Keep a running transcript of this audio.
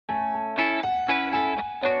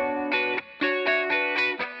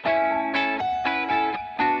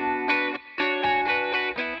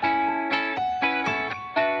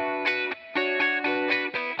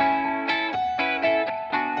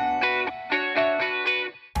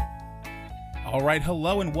All right,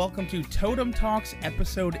 hello and welcome to Totem Talks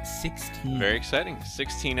episode 16. Very exciting.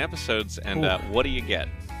 16 episodes, and what do you get?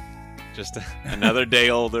 Just another day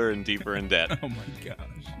older and deeper in debt. Oh my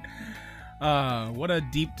gosh. What a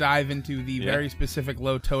deep dive into the very specific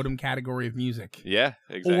low totem category of music. Yeah,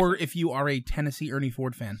 exactly. Or if you are a Tennessee Ernie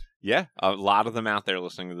Ford fan. Yeah, a lot of them out there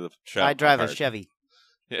listening to the show. I drive a Chevy.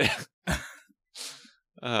 Yeah.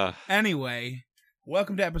 Anyway,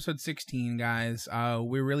 welcome to episode 16, guys.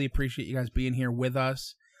 We really appreciate you guys being here with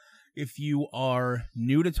us. If you are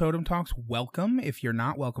new to Totem Talks, welcome. If you're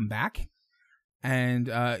not, welcome back. And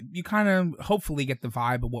you kind of hopefully get the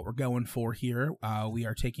vibe of what we're going for here. We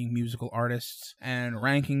are taking musical artists and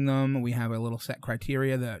ranking them. We have a little set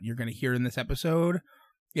criteria that you're going to hear in this episode.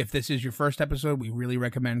 If this is your first episode, we really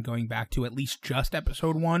recommend going back to at least just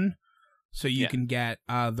episode 1 so you can get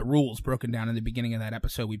the rules broken down in the beginning of that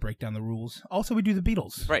episode. We break down the rules. Also, we do the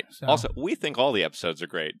Beatles. Right. So. Also, we think all the episodes are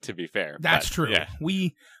great, to be fair. That's true. Yeah.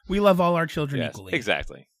 We love all our children equally.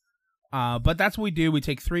 Exactly. But that's what we do. We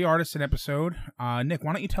take 3 artists an episode. Nick,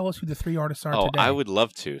 why don't you tell us who the 3 artists are today? Oh, I would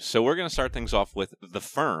love to. So we're going to start things off with The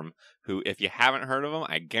Firm, who, if you haven't heard of them,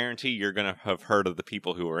 I guarantee you're going to have heard of the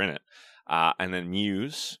people who are in it. And then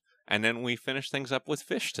Muse. And then we finish things up with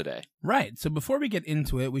Fish today. Right. So before we get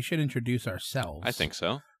into it, we should introduce ourselves. I think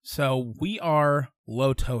so. So we are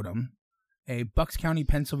Low Totem, a Bucks County,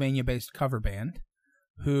 Pennsylvania-based cover band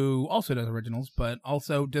who also does originals, but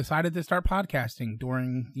also decided to start podcasting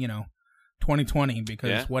during, 2020,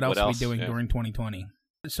 because what else are we doing during 2020?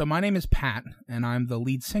 So my name is Pat, and I'm the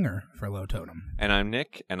lead singer for Low Totem. And I'm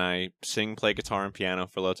Nick, and I sing, play guitar, and piano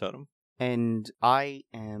for Low Totem. And I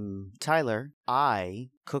am Tyler. I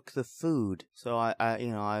cook the food, so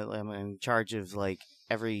I'm in charge of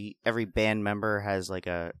every band member has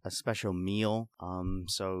a special meal.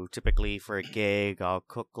 So typically for a gig, I'll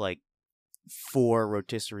cook 4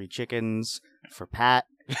 rotisserie chickens for Pat.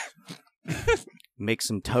 Make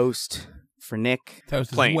some toast for Nick.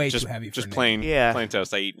 Toast is way too heavy for Nick. Plain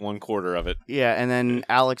toast. I eat 1/4 of it. Yeah, and then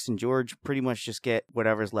Alex and George pretty much just get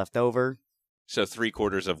whatever's left over. So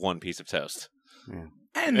 3/4 of 1 piece of toast.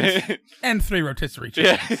 Yeah. And 3 rotisserie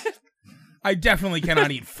chickens. Yeah. I definitely cannot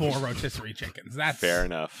eat 4 rotisserie chickens. That's fair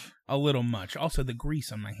enough. A little much. Also, the grease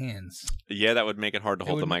on my hands. Yeah, that would make it hard to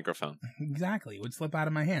hold the microphone. Exactly. It would slip out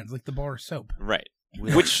of my hands like the bar of soap. Right.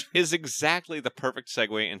 Which is exactly the perfect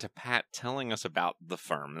segue into Pat telling us about The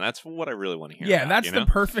Firm. And that's what I really want to hear about. That's the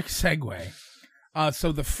perfect segue.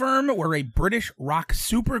 So The Firm were a British rock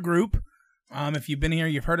supergroup. If you've been here,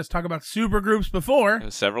 you've heard us talk about supergroups before.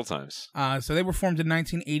 Several times. So they were formed in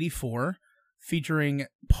 1984, featuring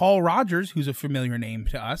Paul Rodgers, who's a familiar name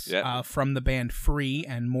to us, from the band Free,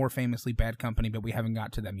 and more famously Bad Company, but we haven't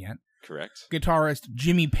got to them yet. Correct. Guitarist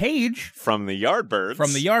Jimmy Page. From the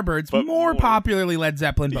Yardbirds. But more popularly Led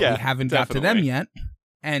Zeppelin, but we haven't got to them yet.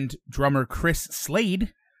 And drummer Chris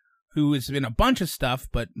Slade, who is in a bunch of stuff,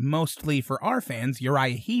 but mostly for our fans,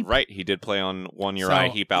 Uriah Heep. Right, he did play on one Uriah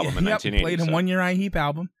Heep album in 1980. Played in one Uriah Heep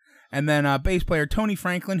album. And then bass player Tony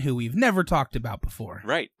Franklin, who we've never talked about before.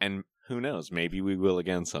 Right, and who knows, maybe we will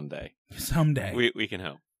again someday. Someday. We can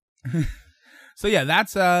hope. So yeah,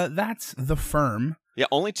 that's The Firm. Yeah,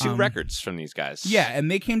 only 2 records from these guys. Yeah, and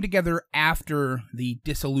they came together after the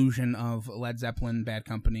dissolution of Led Zeppelin, Bad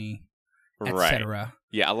Company, etc. Right.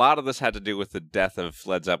 Yeah, a lot of this had to do with the death of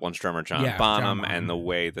Led Zeppelin's drummer John Bonham, and the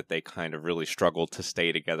way that they kind of really struggled to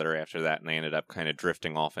stay together after that, and they ended up kind of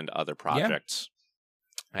drifting off into other projects.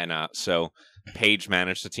 Yeah. And so Page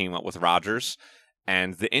managed to team up with Rodgers,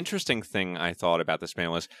 and the interesting thing I thought about this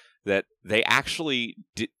band was that they actually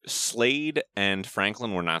Slade and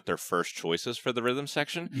Franklin were not their first choices for the rhythm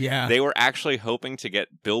section. Yeah. They were actually hoping to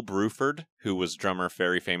get Bill Bruford, who was drummer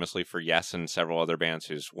very famously for Yes and several other bands,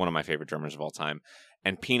 who's one of my favorite drummers of all time,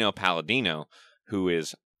 and Pino Palladino, who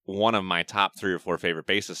is one of my top 3 or 4 favorite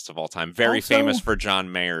bassists of all time, very famous for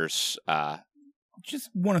John Mayer's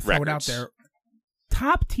just want to throw it out there.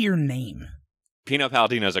 Top tier name. Pino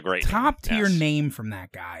Palladino's a great top tier name from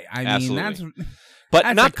that guy. I mean, that's... But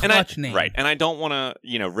that's not a clutch name. Right. And I don't want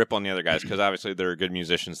to, rip on the other guys because obviously they're good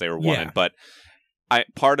musicians. They were wanted. But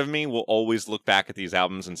part of me will always look back at these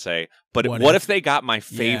albums and say, but what if they got my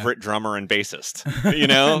favorite drummer and bassist?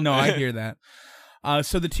 No, I hear that.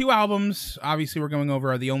 So the 2 albums, obviously we're going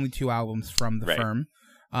over, are the only 2 albums from The Firm.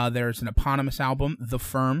 There's an eponymous album, The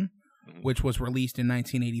Firm, which was released in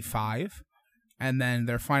 1985. And then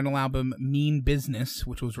their final album, Mean Business,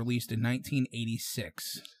 which was released in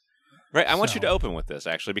 1986. Right, I want you to open with this,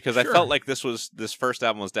 actually, because I felt like this first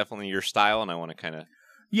album was definitely your style, and I want to kind of...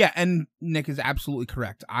 Yeah, and Nick is absolutely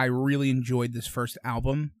correct. I really enjoyed this first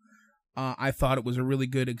album. I thought it was a really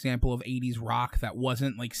good example of 80s rock that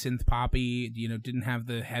wasn't like synth poppy, you know, didn't have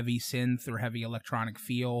the heavy synth or heavy electronic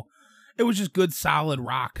feel. It was just good, solid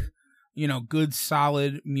rock, you know, good,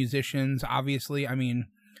 solid musicians. Obviously, I mean,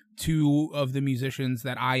 two of the musicians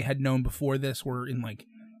that I had known before this were in like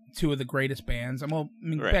two of the greatest bands.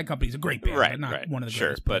 Bad Company's a great band, but not one of the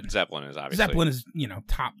greatest. But Zeppelin is obviously. Zeppelin is, you know,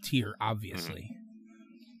 top tier, obviously.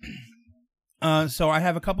 So I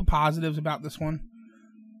have a couple positives about this one.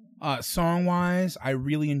 Song-wise, I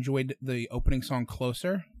really enjoyed the opening song,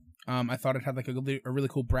 Closer. I thought it had like a really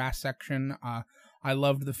cool brass section. I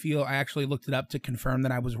loved the feel. I actually looked it up to confirm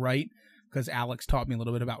that I was right, because Alex taught me a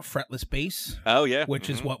little bit about fretless bass. Oh, yeah. Which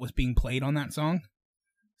is what was being played on that song.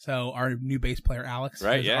 So our new bass player, Alex,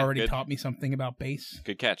 has already taught me something about bass.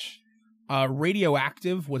 Good catch.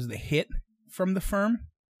 Radioactive was the hit from The Firm.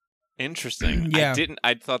 Interesting. Yeah.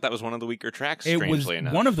 I thought that was one of the weaker tracks, It was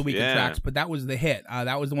enough. one of the weaker tracks, but that was the hit.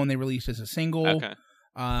 That was the one they released as a single. Okay.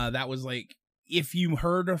 That was like, if you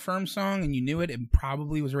heard a Firm song and you knew it, it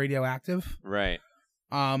probably was Radioactive. Right.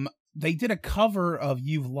 They did a cover of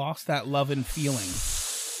You've Lost That Lovin' Feeling.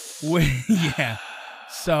 Yeah.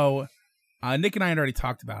 So, Nick and I had already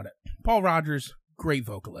talked about it. Paul Rodgers, great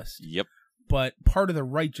vocalist. Yep. But part of the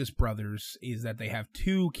Righteous Brothers is that they have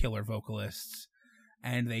two killer vocalists,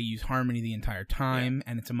 and they use harmony the entire time,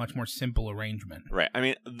 and it's a much more simple arrangement. Right. I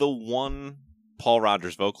mean, the one Paul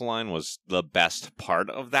Rodgers vocal line was the best part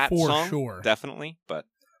of that song. For sure. Definitely.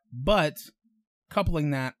 But coupling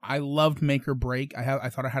that, I loved Make or Break. I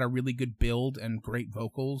thought it had a really good build and great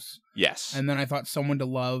vocals. Yes. And then I thought Someone to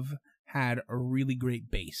Love had a really great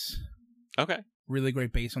bass. Okay. Really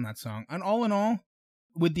great bass on that song. And all in all,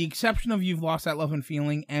 with the exception of You've Lost That Love and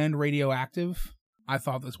Feeling and Radioactive, I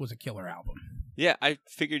thought this was a killer album. Yeah, I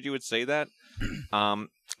figured you would say that. And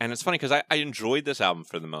it's funny because I enjoyed this album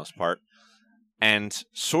for the most part. And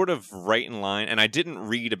sort of right in line, and I didn't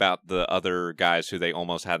read about the other guys who they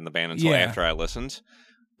almost had in the band until after I listened.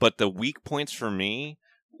 But the weak points for me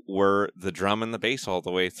were the drum and the bass all the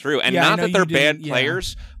way through. And not that they're bad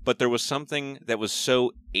players, but there was something that was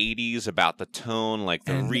so 80s about the tone, like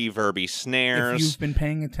the reverby snares. If you've been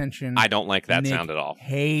paying attention, I don't like that Nick sound at all.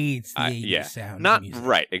 Hates the 80s sound. Not music.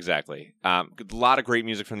 Right, exactly. A lot of great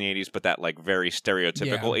music from the 80s, but that like very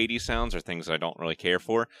stereotypical 80s sounds are things I don't really care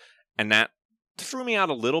for. And that threw me out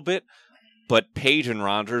a little bit, but Page and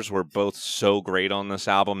Rodgers were both so great on this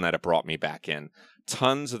album that it brought me back in.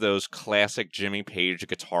 Tons of those classic Jimmy Page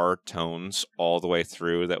guitar tones all the way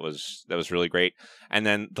through. That was really great. And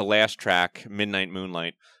then the last track, Midnight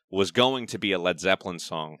Moonlight, was going to be a Led Zeppelin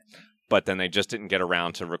song, but then they just didn't get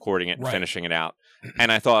around to recording it and finishing it out.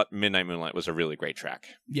 And I thought Midnight Moonlight was a really great track.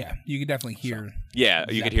 Yeah, you could definitely hear.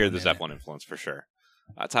 You could hear the Zeppelin influence for sure.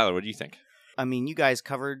 Tyler, what do you think? I mean, you guys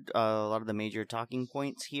covered a lot of the major talking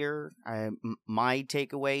points here. My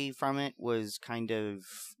takeaway from it was kind of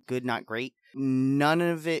good, not great. None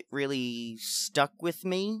of it really stuck with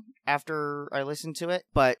me after I listened to it,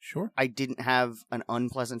 but I didn't have an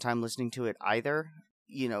unpleasant time listening to it either.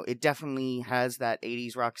 You know, it definitely has that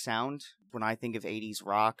 80s rock sound. When I think of 80s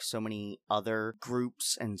rock, so many other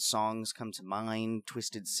groups and songs come to mind.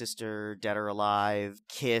 Twisted Sister, Dead or Alive,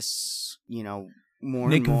 Kiss, you know,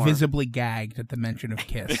 Nick visibly gagged at the mention of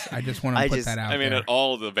Kiss. I just want to put that out there. I mean, at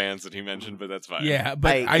all of the bands that he mentioned, but that's fine. Yeah,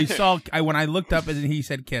 but when I looked up and he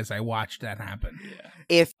said Kiss, I watched that happen. Yeah.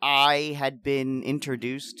 If I had been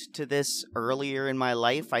introduced to this earlier in my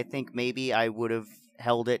life, I think maybe I would have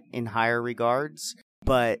held it in higher regards.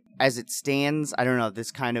 But as it stands, I don't know,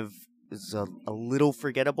 this kind of is a little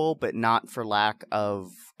forgettable, but not for lack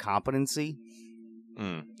of competency.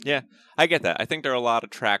 Yeah, I get that. I think there are a lot of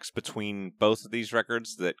tracks between both of these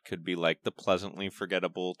records that could be like the pleasantly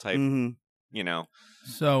forgettable type, you know.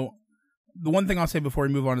 So, the one thing I'll say before we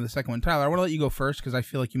move on to the second one, Tyler, I want to let you go first because I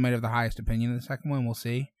feel like you might have the highest opinion of the second one. We'll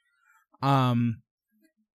see.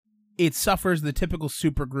 It suffers the typical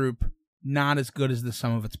supergroup, not as good as the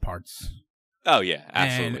sum of its parts. Oh yeah,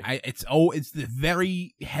 absolutely. And it's the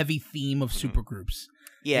very heavy theme of supergroups.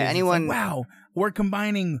 Yeah, anyone... Like, wow, we're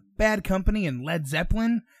combining Bad Company and Led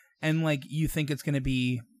Zeppelin, and like you think it's going to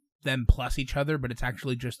be them plus each other, but it's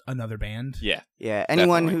actually just another band. Yeah.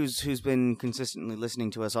 Anyone who's been consistently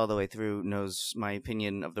listening to us all the way through knows my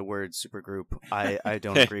opinion of the word supergroup. I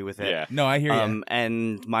don't agree with it. Yeah. No, I hear you.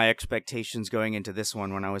 And my expectations going into this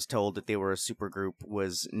one, when I was told that they were a supergroup,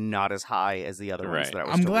 was not as high as the other ones that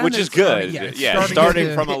I was told. Which is good.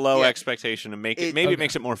 Starting from a low expectation and it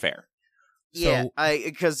makes it more fair. Yeah,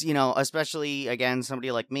 because, especially, again,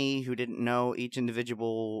 somebody like me who didn't know each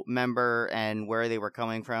individual member and where they were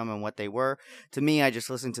coming from and what they were, to me, I just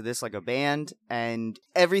listened to this like a band, and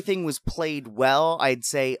everything was played well, I'd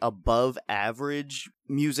say above average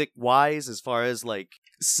music-wise as far as, like,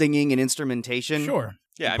 singing and instrumentation. Sure.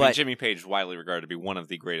 Yeah, I mean, Jimmy Page is widely regarded to be one of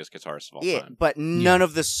the greatest guitarists of all time. But none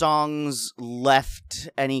of the songs left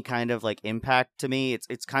any kind of, like, impact to me.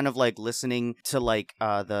 It's kind of like listening to, like,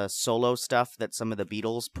 the solo stuff that some of the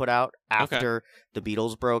Beatles put out after the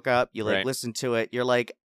Beatles broke up. You, like, listen to it, you're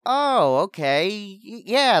like, oh, okay,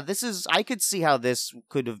 yeah, I could see how this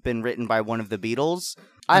could have been written by one of the Beatles.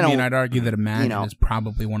 I'd argue that Imagine is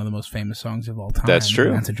probably one of the most famous songs of all time. That's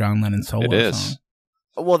true. That's a John Lennon solo song.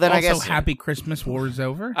 Well, then also, I guess Happy Christmas, War is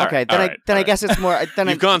over. Okay, I guess it's more.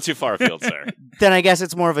 You've gone too far afield, sir. Then I guess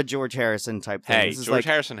it's more of a George Harrison type thing. Hey, George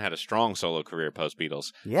Harrison had a strong solo career post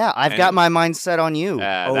Beatles. Yeah, I've got my mind set on you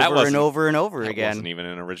over and over and over again. Wasn't even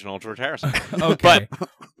an original George Harrison. Okay,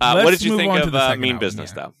 but what did you think of Mean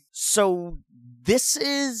Business, though? So this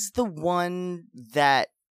is the one that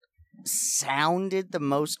sounded the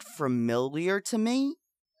most familiar to me.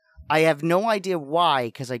 I have no idea why,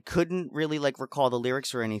 because I couldn't really recall the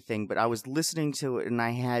lyrics or anything, but I was listening to it and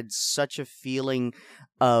I had such a feeling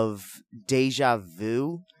of deja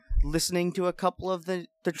vu listening to a couple of the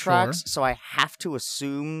tracks, so I have to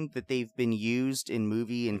assume that they've been used in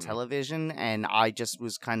movie and television, and I just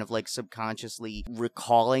was kind of subconsciously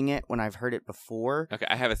recalling it when I've heard it before. Okay,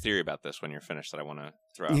 I have a theory about this when you're finished that I want to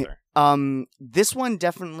throw out there. This one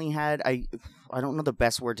definitely had, I don't know the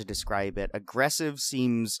best word to describe it. Aggressive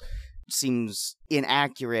seems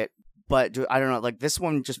inaccurate, but I don't know, this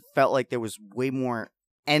one just felt like there was way more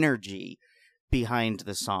energy behind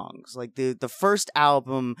the songs. Like the first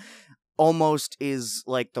album almost is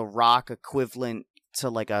like the rock equivalent to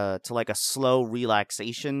a slow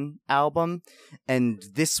relaxation album, and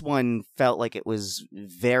this one felt like it was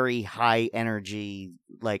very high energy.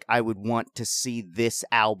 Like I would want to see this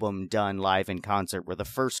album done live in concert, where the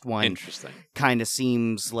first one kind of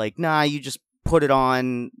seems like, nah, you just put it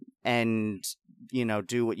on and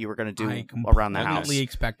do what you were going to do around the house. I completely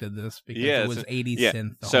expected this because it was 80s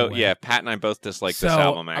synth. So Pat and I both dislike this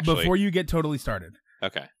album, actually. Before you get totally started,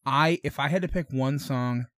 okay. If I had to pick one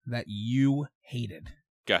song that you hated,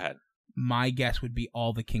 go ahead. My guess would be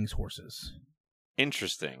All the King's Horses.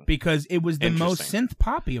 Interesting. Because it was the most synth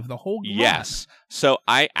poppy of the whole group. Yes. So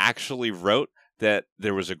I actually wrote that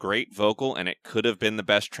there was a great vocal and it could have been the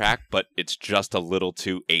best track, but it's just a little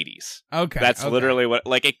too 80s. Okay. That's literally what,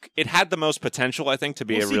 it had the most potential, I think, to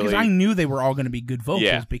be because I knew they were all going to be good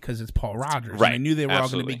vocals because it's Paul Rodgers. Right. And I knew they were all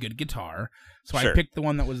going to be good guitar. So I picked the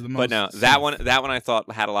one that was the most. But no, that one I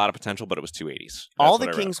thought had a lot of potential, but it was too 80s. All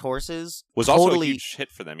the King's Horses was also a huge hit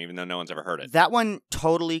for them, even though no one's ever heard it. That one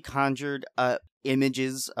totally conjured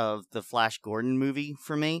images of the Flash Gordon movie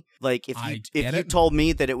for me. Like if you told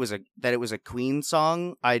me that it was a Queen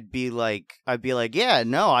song, I'd be like, yeah,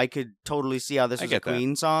 no, I could totally see how this is a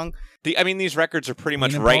Queen song. These records are pretty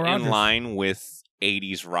much right in line with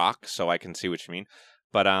 80s rock, so I can see what you mean.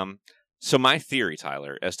 But so my theory,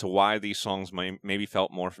 Tyler, as to why these songs maybe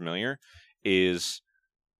felt more familiar is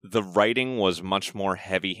the writing was much more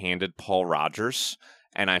heavy-handed Paul Rodgers.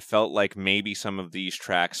 And I felt like maybe some of these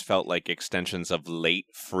tracks felt like extensions of Late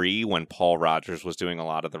Free when Paul Rodgers was doing a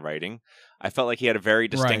lot of the writing. I felt like he had a very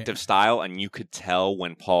distinctive style, and you could tell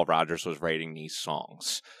when Paul Rodgers was writing these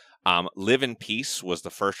songs. Live in Peace was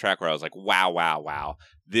the first track where I was like, wow,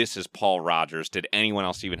 this is Paul Rodgers. Did anyone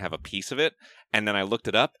else even have a piece of it? And then I looked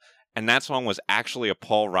it up, and that song was actually a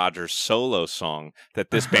Paul Rodgers solo song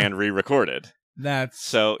that this band re-recorded. That's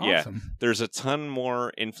so awesome. Yeah, there's a ton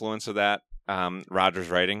more influence of that. Rodgers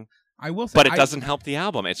writing, I will say, but it doesn't help the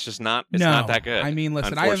album. It's just not. It's not that good. I mean,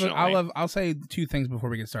 listen, I'll say two things before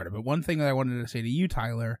we get started. But one thing that I wanted to say to you,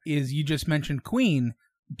 Tyler, is you just mentioned Queen.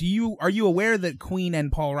 Are you aware that Queen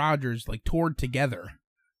and Paul Rodgers toured together,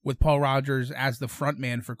 with Paul Rodgers as the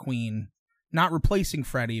frontman for Queen, not replacing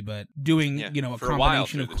Freddie, but doing a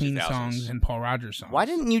combination of Queen songs and Paul Rodgers songs? Why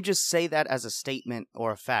didn't you just say that as a statement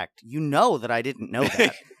or a fact? You know that I didn't know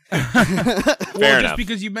that. Just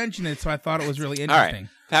because you mentioned it, so I thought it was really interesting. All right.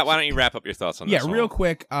 Pat, why don't you wrap up your thoughts on this? Yeah, real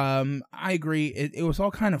quick. I agree. It was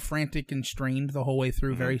all kind of frantic and strained the whole way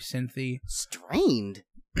through, very synthy. Strained?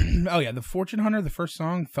 Oh, yeah. The Fortune Hunter, the first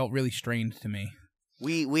song, felt really strained to me.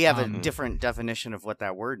 We have a different definition of what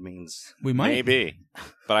that word means. We might. Maybe.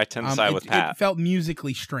 But I tend to side with Pat. It felt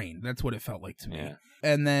musically strained. That's what it felt like to me. Yeah.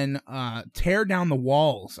 And then Tear Down the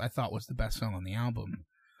Walls, I thought was the best song on the album.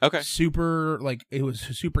 Okay. It was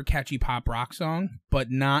a super catchy pop rock song, but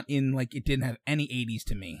not in, it didn't have any 80s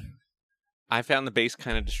to me. I found the bass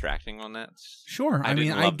kind of distracting on that. Sure, I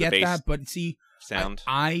mean, I get that, but see, sound.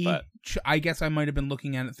 I guess I might have been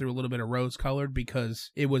looking at it through a little bit of rose-colored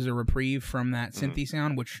because it was a reprieve from that synthy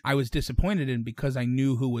sound, which I was disappointed in because I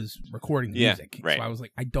knew who was recording the music. Right. So I was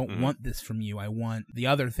like, I don't want this from you. I want the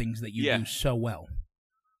other things that you do so well.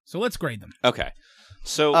 So let's grade them. Okay.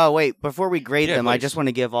 So, oh wait, before we grade them, please. I just want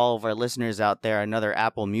to give all of our listeners out there another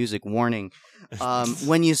Apple Music warning.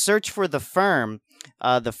 When you search for The Firm,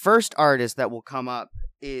 the first artist that will come up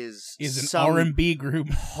is an R&B group,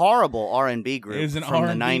 horrible R&B group an from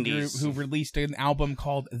R&B the 90s group who released an album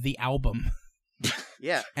called The Album.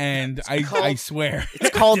 Yeah, and I swear it's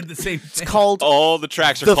called I did the same thing. It's called all the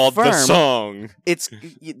tracks are called Firm. The Song.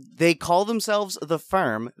 They call themselves The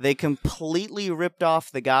Firm. They completely ripped off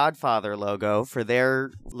the Godfather logo for their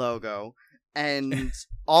logo, and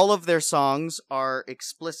all of their songs are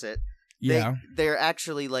explicit. Yeah, they're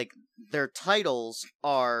actually like their titles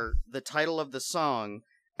are the title of the song,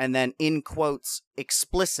 and then in quotes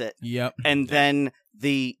explicit. Yep, and then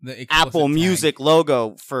the tag. Apple Music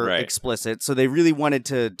logo for explicit. So they really wanted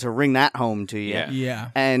to ring that home to you. Yeah.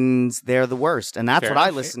 And they're the worst. And that's what I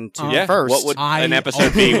listened to first. What would an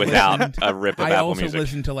episode be without a rip of Apple Music? I also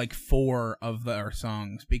listened to like 4 of their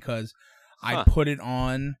songs because I put it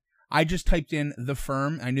on. I just typed in The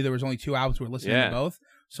Firm. I knew there was only 2 albums. We were listening to both.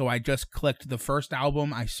 So I just clicked the first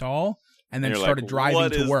album I saw and then started driving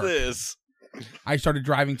to work. What is this? I started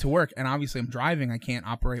driving to work, and obviously I'm driving. I can't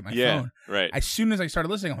operate my phone. Right. As soon as I started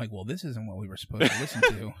listening, I'm like, well, this isn't what we were supposed to listen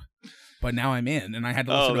to. But now I'm in, and I had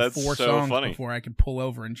to listen to 4 songs before I could pull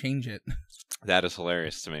over and change it. That is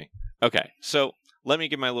hilarious to me. Okay, so let me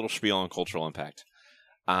give my little spiel on cultural impact.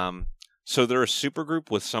 So they're a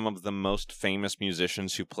supergroup with some of the most famous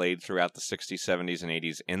musicians who played throughout the 60s, 70s, and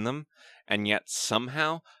 80s in them, and yet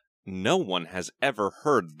somehow no one has ever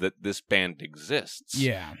heard that this band exists.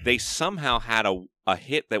 Yeah. They somehow had a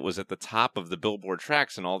hit that was at the top of the Billboard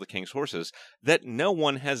tracks and all the King's Horses that no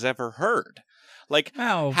one has ever heard. Like,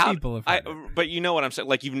 people have heard it. But you know what I'm saying?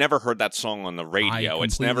 Like, you've never heard that song on the radio.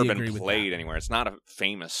 It's never been played that. anywhere. It's not a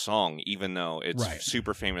famous song, even though it's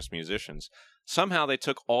super famous musicians. Somehow they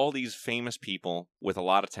took all these famous people with a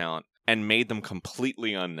lot of talent and made them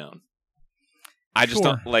completely unknown. I just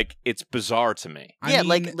don't, like, it's bizarre to me. Yeah,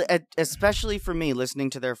 like, especially for me, listening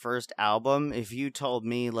to their first album, if you told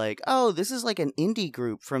me, like, oh, this is like an indie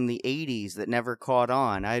group from the 80s that never caught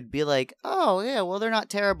on, I'd be like, oh, yeah, well, they're not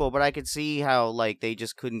terrible, but I could see how, like, they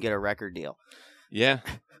just couldn't get a record deal. Yeah.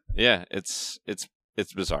 Yeah, it's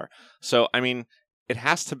bizarre. So, I mean, it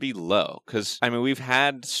has to be low, because, I mean, we've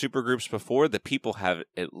had supergroups before that people have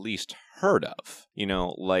at least heard of. You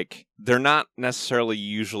know, like, they're not necessarily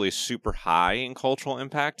usually super high in cultural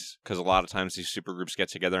impact, because a lot of times these supergroups get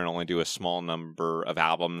together and only do a small number of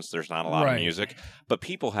albums. There's not a lot of music, but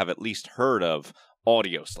people have at least heard of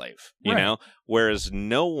Audioslave, you know, whereas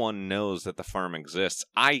no one knows that The Firm exists.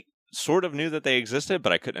 I sort of knew that they existed,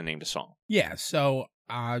 but I couldn't have named a song. Yeah, so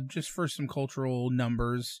just for some cultural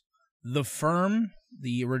numbers, The Firm,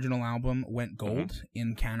 the original album, went gold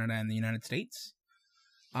in Canada and the United States.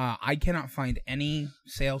 I cannot find any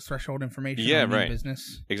sales threshold information on the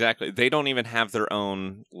business. Exactly. They don't even have their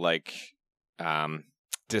own, like,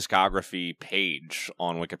 discography page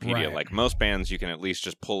on Wikipedia. Like, most bands, you can at least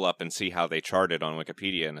just pull up and see how they charted on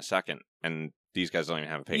Wikipedia in a second, and these guys don't even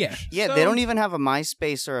have a page. Yeah, so, they don't even have a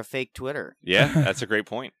MySpace or a fake Twitter. Yeah, that's a great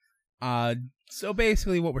point. So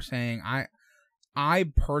basically what we're saying, I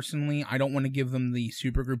personally, I don't want to give them the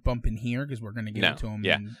supergroup bump in here because we're going to give it to them.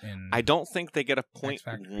 Yeah. I don't think they get a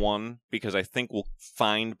 0.1 because I think we'll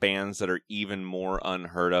find bands that are even more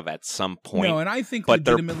unheard of at some point. No, and I think but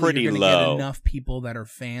they're pretty you're low. Get enough people that are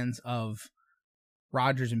fans of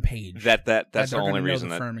Rodgers and Page. That's the only reason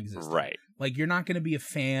the that Firm exists. Right. Like, you're not going to be a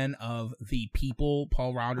fan of the people,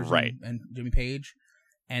 Paul Rodgers and Jimmy Page,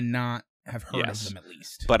 and not have heard of them at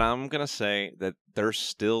least. But I'm going to say that they're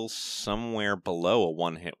still somewhere below a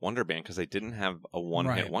one-hit wonder band because they didn't have a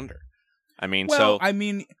one-hit wonder. I mean, they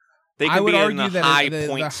could be in the high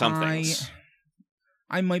point somethings.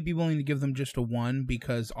 I might be willing to give them just a 1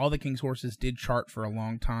 because All the King's Horses did chart for a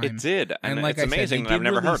long time. It did, and like, it's amazing that I've I've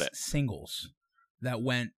never heard it. Singles that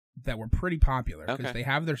were pretty popular because they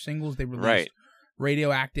have their singles. They released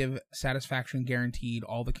Radioactive, Satisfaction Guaranteed,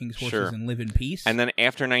 All the King's Horses, and Live in Peace. And then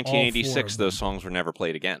after 1986, those songs were never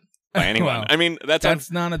played again by anyone. Well, I mean,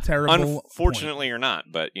 that's not a terrible unfortunately point. Or not,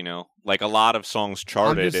 but, you know, like a lot of songs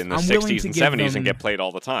charted in the 60s and 70s and get played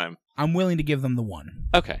all the time. I'm willing to give them the 1.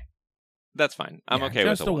 Okay. That's fine. I'm okay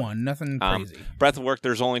with just a 1. Nothing crazy. Breath of Work,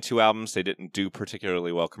 there's only 2 albums. They didn't do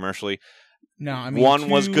particularly well commercially. No, I mean, one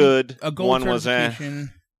was good. A gold one was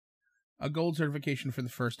a gold certification for the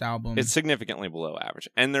first album. It's significantly below average.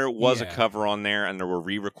 And there was a cover on there, and there were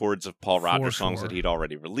re-records of Paul Rodgers songs that he'd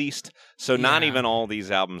already released. So not even all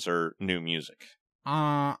these albums are new music.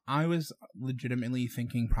 I was legitimately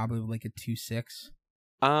thinking probably like a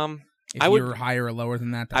 2.6. If you were higher or lower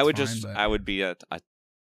than that, that's fine, I would be a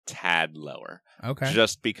tad lower. Okay.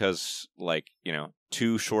 Just because, like,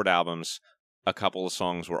 2 short albums, a couple of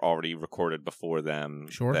songs were already recorded before them.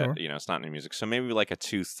 Sure. It's not new music. So maybe like a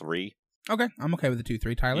 2.3. Okay, I'm okay with the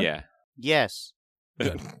 2.3. Tyler? Yeah. Yes.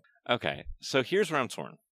 Good. Okay, so here's where I'm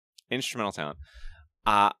torn. Instrumental talent.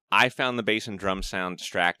 I found the bass and drum sound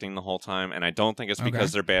distracting the whole time, and I don't think it's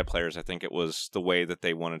because they're bad players. I think it was the way that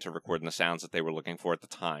they wanted to record and the sounds that they were looking for at the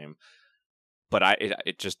time. But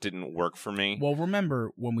it just didn't work for me. Well,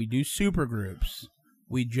 remember, when we do supergroups,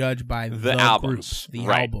 we judge by the albums, group,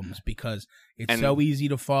 albums, because it's so easy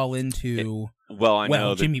to fall into. I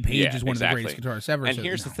know Jimmy Page is one of the greatest guitarists ever. And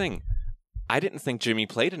here's the thing: I didn't think Jimmy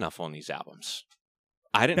played enough on these albums.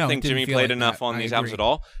 I didn't think Jimmy played enough on these albums at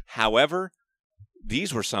all. However,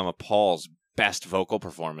 these were some of Paul's best vocal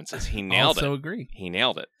performances. He nailed it. Also agree. He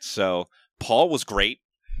nailed it. So Paul was great.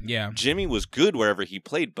 Yeah. Jimmy was good wherever he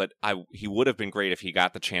played, but he would have been great if he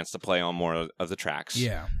got the chance to play on more of the tracks.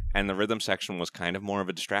 Yeah. And the rhythm section was kind of more of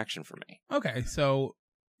a distraction for me. Okay, so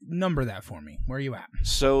number that for me. Where are you at?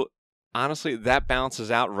 So, honestly, that balances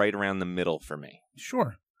out right around the middle for me.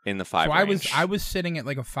 Sure. In the 5 range. I was sitting at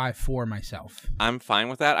like a 5.4 myself. I'm fine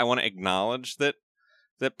with that. I want to acknowledge that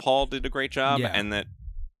Paul did a great job and that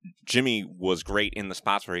Jimmy was great in the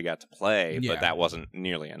spots where he got to play, but that wasn't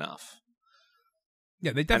nearly enough.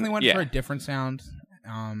 Yeah, they definitely went for a different sound,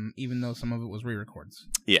 even though some of it was re-records.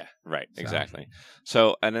 Yeah, right, exactly.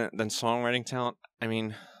 So, and then songwriting talent, I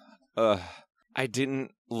mean, I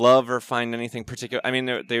didn't love or find anything particular. I mean,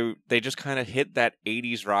 they just kind of hit that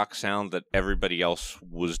 80s rock sound that everybody else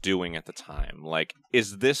was doing at the time. Like,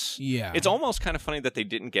 is this... Yeah. It's almost kind of funny that they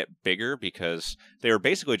didn't get bigger because they were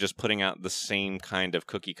basically just putting out the same kind of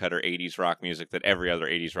cookie-cutter 80s rock music that every other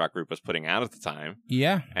 80s rock group was putting out at the time.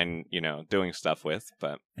 Yeah. And, doing stuff with,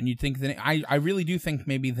 but... And you'd think that... I really do think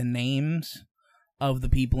maybe the names of the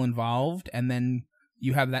people involved, and then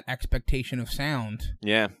you have that expectation of sound.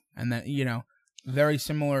 Yeah. And that, very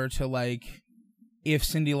similar to, like, if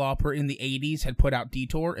Cyndi Lauper in the 80s had put out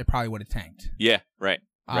Detour, it probably would have tanked. Yeah, right.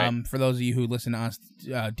 For those of you who listen to us,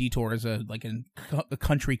 Detour is a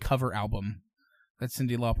country cover album that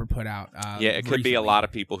Cyndi Lauper put out. It could be a lot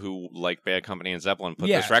of people who like Bad Company and Zeppelin put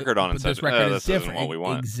this record on and said, this isn't what we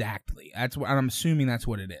want. Exactly. I'm assuming that's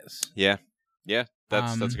what it is. Yeah. Yeah,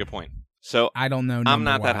 that's a good point. So I don't know. I'm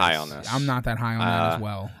not that high on this. I'm not that high on that as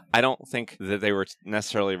well. I don't think that they were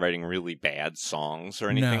necessarily writing really bad songs or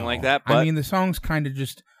anything like that. But I mean, the songs kind of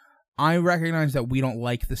just... I recognize that we don't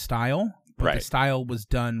like the style, but the style was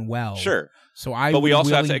done well. Sure. But we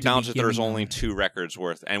also have to acknowledge that there's only 2 records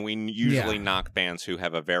worth, and we usually knock bands who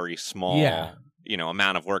have a very small...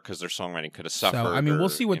 amount of work because their songwriting could have suffered. So, I mean, we'll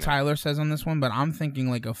see what Tyler says on this one, but I'm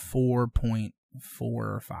thinking like a 4.4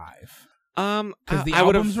 or 5. Because the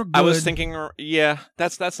albums were good. I was thinking,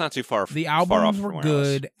 that's not too far. The albums were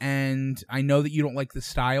good, and I know that you don't like the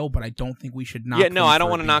style, but I don't think we should knock. Yeah, no, I don't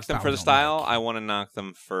want to knock them for the style. I want to knock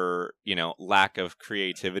them for lack of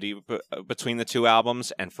creativity between the 2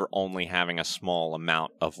 albums, and for only having a small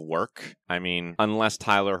amount of work. I mean, unless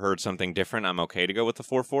Tyler heard something different, I'm okay to go with the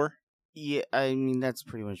 4.4. Yeah, I mean, that's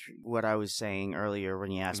pretty much what I was saying earlier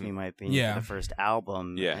when you asked me my opinion for the first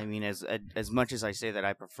album. Yeah. I mean, as much as I say that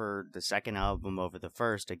I preferred the second album over the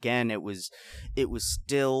first, again, it was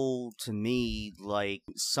still, to me, like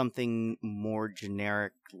something more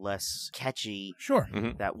generic, less catchy. Sure.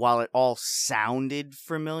 Mm-hmm. That while it all sounded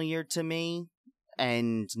familiar to me,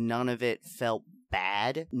 and none of it felt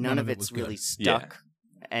bad, none of it's really stuck. Yeah.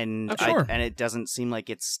 And sure. and it doesn't seem like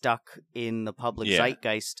it's stuck in the public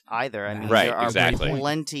zeitgeist either. I mean, there are exactly.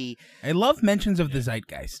 plenty. I love mentions of the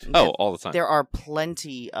zeitgeist. Oh, all the time. There are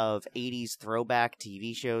plenty of 80s throwback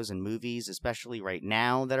TV shows and movies, especially right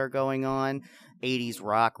now, that are going on. 80s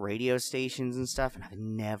rock radio stations and stuff, and I've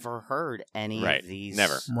never heard any of these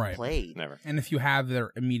played. Never. And if you have,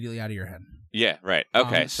 they're immediately out of your head. Yeah, right.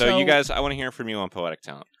 Okay, so you guys, I want to hear from you on Poetic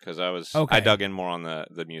Talent, because I dug in more on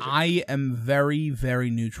the music. I am very, very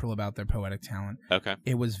neutral about their Poetic Talent. Okay.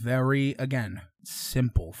 It was very, again,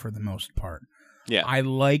 simple for the most part. Yeah. I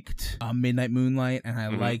liked Midnight Moonlight, and I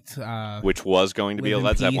liked... which was going to be a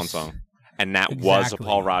Led Zeppelin song. And that was a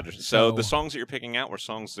Paul Rodgers. So the songs that you're picking out were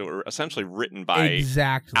songs that were essentially written by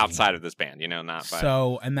outside of this band, not by...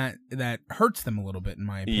 So, and that hurts them a little bit, in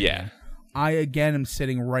my opinion. Yeah. I, again, am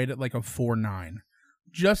sitting right at like a 4.9.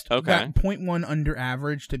 Just that 0.1 under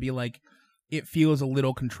average to be like, it feels a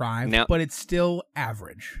little contrived, but it's still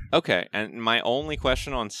average. Okay, and my only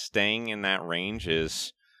question on staying in that range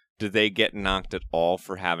is, do they get knocked at all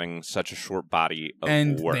for having such a short body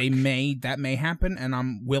of work? That may happen, and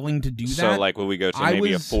I'm willing to do that. So, like, will we go to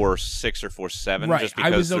maybe a 4.6 or 4.7? Right, just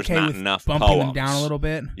because I was there's okay not with enough bumping poems. them down a little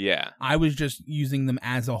bit. Yeah. I was just using them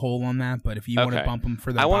as a whole on that, but if you want to bump them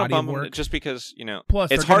for the body of work... just because,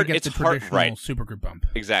 Plus, it's hard. It's the traditional supergroup bump.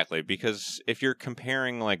 Exactly, because if you're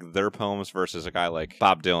comparing, like, their poems versus a guy like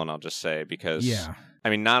Bob Dylan, I'll just say, because... Yeah. I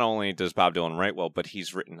mean, not only does Bob Dylan write well, but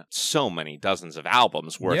he's written so many dozens of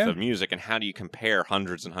albums worth of music. And how do you compare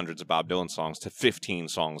hundreds and hundreds of Bob Dylan songs to 15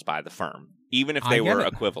 songs by The Firm, even if they were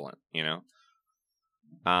equivalent?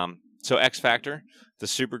 So X Factor, the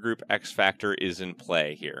supergroup X Factor is in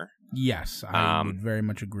play here. Yes, I would very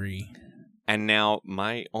much agree. And now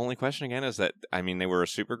my only question again is that, I mean, they were a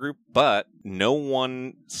supergroup, but no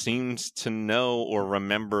one seems to know or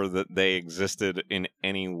remember that they existed in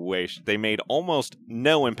any way. They made almost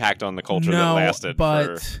no impact on the culture that lasted.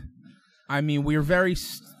 But I mean, we're very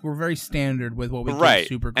standard with what we give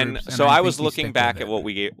supergroups. And so I was looking back at what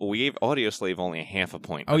we gave. We gave Audioslave only a half a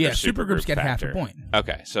point. Oh yeah, supergroups get half a point.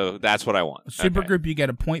 Okay, so that's what I want. Supergroup, you get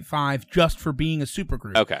a 0.5 just for being a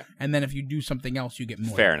supergroup. Okay, and then if you do something else, you get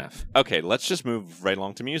more. Fair enough. Okay, let's just move right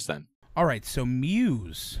along to Muse then. All right, so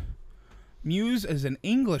Muse is an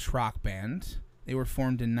English rock band. They were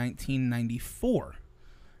formed in 1994,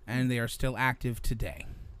 and they are still active today.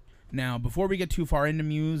 Now, before we get too far into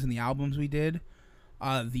Muse and the albums we did,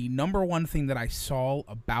 the number one thing that I saw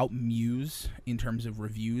about Muse in terms of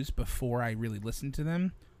reviews before I really listened to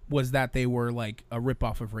them was that they were like a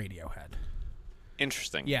ripoff of Radiohead.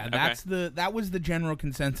 Interesting. Yeah, that was the general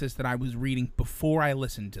consensus that I was reading before I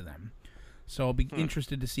listened to them. So I'll be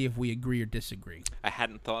interested to see if we agree or disagree. I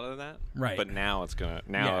hadn't thought of that. Right. But now it's gonna.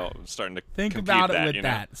 I'm starting to think about it with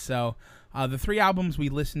that. So the three albums we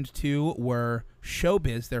listened to were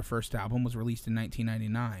Showbiz. Their first album was released in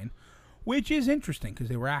 1999, which is interesting because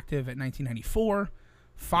they were active at 1994.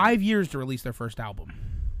 5 years to release their first album.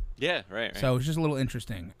 Yeah, right. So it's just a little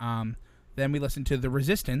interesting. Then we listened to The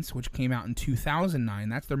Resistance, which came out in 2009.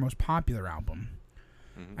 That's their most popular album.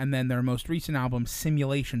 Mm-hmm. And then their most recent album,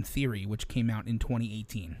 Simulation Theory, which came out in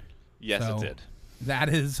 2018. Yes, it did.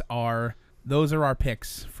 Those are our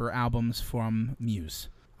picks for albums from Muse.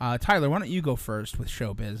 Tyler, why don't you go first with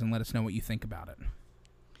Showbiz and let us know what you think about it?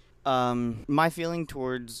 My feeling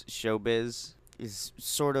towards Showbiz is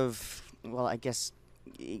sort of, well, I guess,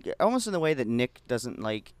 almost in the way that Nick doesn't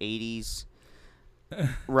like 80s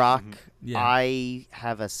rock. Yeah. I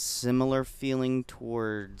have a similar feeling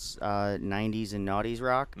towards 90s and noughties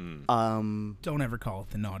rock. Don't ever call it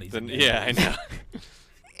the noughties. Yeah, I know.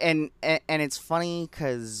 And it's funny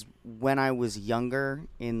because when I was younger,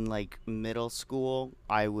 in like middle school,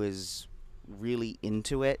 I was really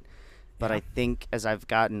into it. But I think as I've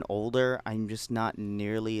gotten older, I'm just not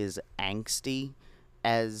nearly as angsty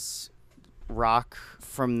as rock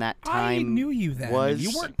from that time. I knew you then.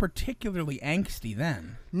 You weren't particularly angsty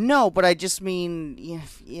then. No, but I just mean,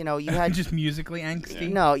 you know, you had just musically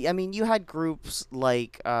angsty. No, I mean you had groups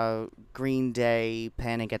like Green Day,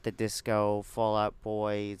 Panic at the Disco, Fall Out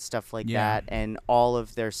Boy, stuff like that, and all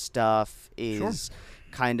of their stuff is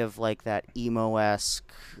kind of like that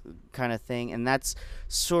emo-esque kind of thing, and that's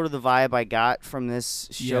sort of the vibe I got from this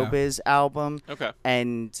Showbiz album. Okay.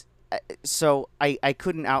 And so I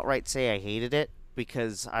couldn't outright say I hated it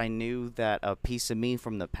because I knew that a piece of me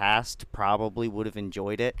from the past probably would have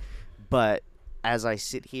enjoyed it. But as I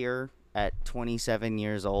sit here at 27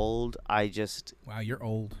 years old, I just you're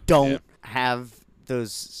old. Don't have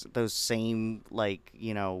those same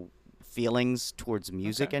feelings towards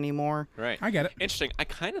music anymore. Right. I get it. Interesting. I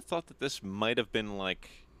kind of thought that this might have been like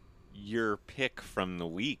your pick from the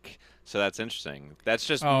week. So that's interesting. That's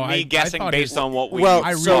just me guessing based on what we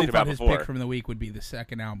I really talked about thought his before. pick from the week would be the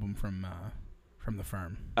second album from the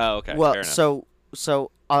Firm. Oh, okay. Well, fair enough.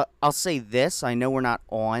 so I'll say this. I know we're not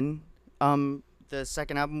on the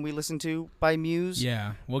second album we listened to by Muse.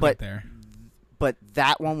 Yeah, we'll get there. But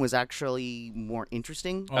that one was actually more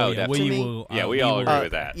interesting. Oh, yeah. We all agree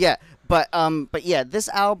with that. Yeah, but yeah, this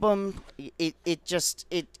album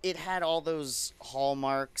it had all those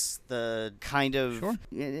hallmarks, the kind of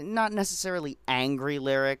not necessarily angry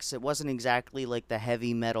lyrics. It wasn't exactly like the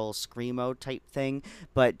heavy metal screamo type thing,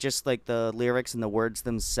 but just like the lyrics and the words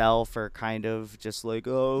themselves are kind of just like,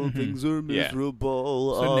 things are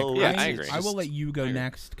miserable. So Nick, I agree. I will let you go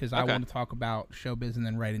next because I want to talk about Showbiz and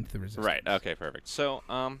then right into The Resistance. Right. Okay. Perfect. So,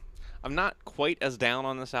 I'm not quite as down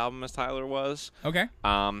on this album as Tyler was. Okay.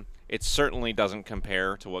 It certainly doesn't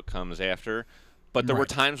compare to what comes after, but there were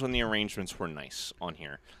times when the arrangements were nice on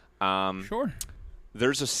here. Sure.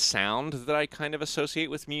 There's a sound that I kind of associate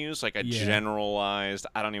with Muse, like a generalized,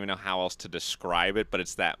 I don't even know how else to describe it, but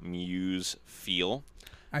it's that Muse feel.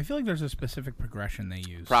 I feel like there's a specific progression they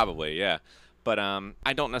use. Probably, yeah. But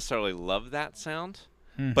I don't necessarily love that sound,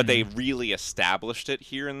 but they really established it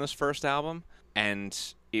here in this first album, and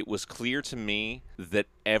it was clear to me that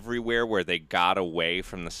everywhere where they got away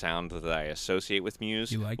from the sound that I associate with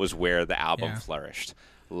Muse was where the album flourished.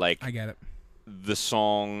 Like, I get it. The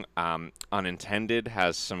song Unintended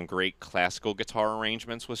has some great classical guitar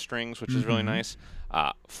arrangements with strings, which is really nice.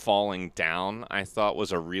 Falling Down, I thought,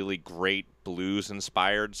 was a really great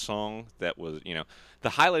blues-inspired song that was, you know, the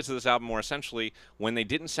highlights of this album were essentially when they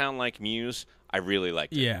didn't sound like Muse, I really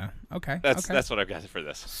liked it. Yeah, okay. That's what I've got for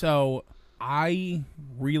this. So I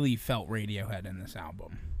really felt Radiohead in this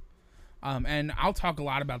album. And I'll talk a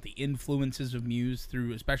lot about the influences of Muse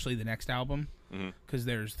through especially the next album, because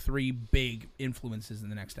there's 3 big influences in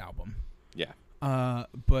the next album. Yeah.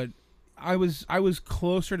 But I was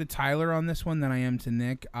closer to Tyler on this one than I am to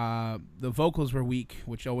Nick. The vocals were weak,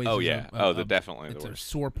 which always they're definitely it's the a worst.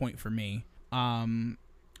 sore point for me.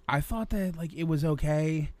 I thought that like it was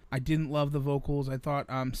okay. I didn't love the vocals. I thought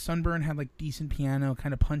Sunburn had like decent piano,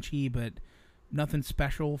 kind of punchy, but nothing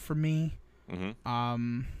special for me.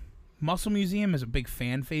 Muscle Museum is a big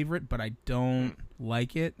fan favorite, but I don't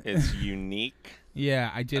like it. It's unique. Yeah,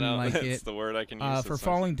 I didn't like it. That's the word I can use. For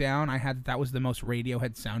Falling Down, I had that was the most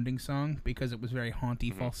Radiohead sounding song because it was very haunty,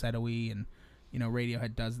 falsetto-y, and you know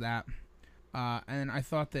Radiohead does that. And I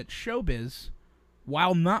thought that Showbiz,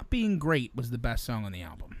 while not being great, was the best song on the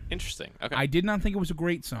album. Interesting. Okay. I did not think it was a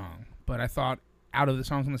great song, but I thought out of the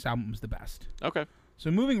songs on this album it was the best. Okay. So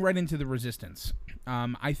moving right into The Resistance,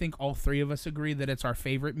 I think all 3 of us agree that it's our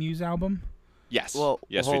favorite Muse album. Yes. We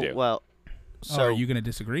do. Well, so are you going to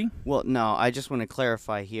disagree? Well, no. I just want to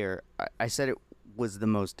clarify here. I said it was the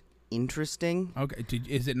most interesting. Okay.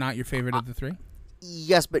 Is it not your favorite of the 3?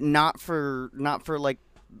 Yes, but not for like,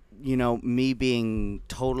 you know, me being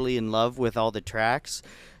totally in love with all the tracks.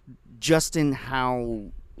 Just in how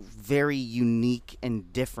very unique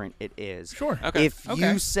and different it is. Sure. Okay. If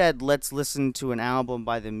you said, let's listen to an album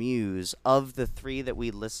by the Muse, of the 3 that we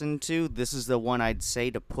listened to, this is the one I'd say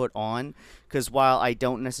to put on. Because while I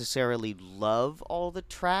don't necessarily love all the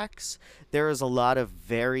tracks, there is a lot of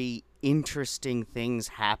very interesting things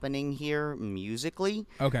happening here musically.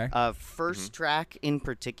 Okay. First track in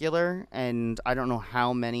particular, and I don't know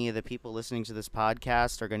how many of the people listening to this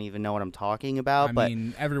podcast are going to even know what I'm talking about. I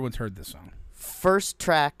mean, everyone's heard this song. First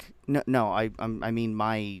track, I mean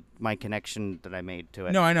my connection that I made to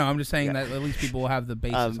it. No, I know. I'm just saying that at least people will have the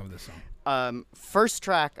basis of this song. First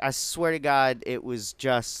track, I swear to God, it was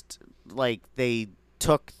just like they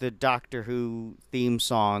took the Doctor Who theme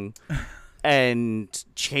song and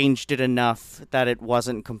changed it enough that it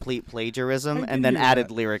wasn't complete plagiarism, and then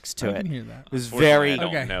added lyrics to it. I can hear that.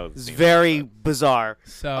 It was very bizarre.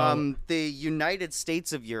 So the United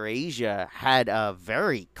States of Eurasia had a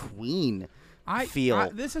very Queen feel.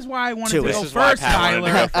 This is why I wanted to go first, first,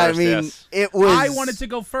 Tyler. I mean, it was. I wanted to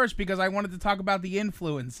go first because I wanted to talk about the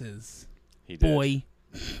influences. He did. Boy.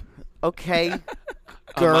 Okay.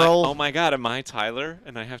 Girl. Oh my God, am I Tyler?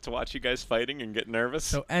 And I have to watch you guys fighting and get nervous?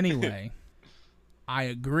 So anyway, I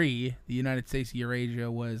agree. The United States of Eurasia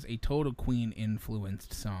was a total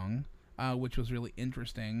Queen-influenced song, which was really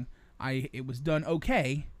interesting. It was done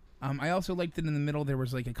okay. I also liked that in the middle there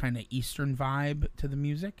was like a kind of Eastern vibe to the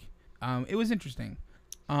music. It was interesting.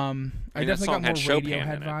 I definitely got more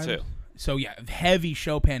Radiohead vibes. Too. So yeah, heavy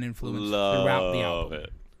Chopin influence throughout the album,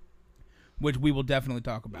 which we will definitely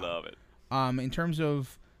talk about. Love it. In terms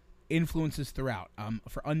of influences throughout,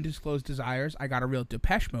 for Undisclosed Desires, I got a real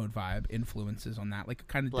Depeche Mode vibe influences on that, like a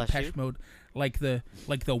kind of Depeche Mode, like the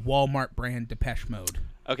Walmart brand Depeche Mode.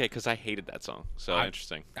 Okay, because I hated that song. So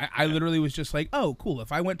interesting. I literally was just like, oh, cool.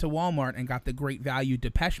 If I went to Walmart and got the Great Value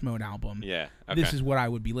Depeche Mode album, this is what I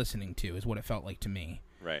would be listening to, is what it felt like to me.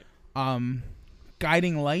 Right.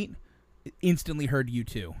 Guiding Light, instantly heard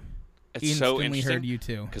U2. It's so interesting. Heard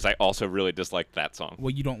U2. Because I also really disliked that song.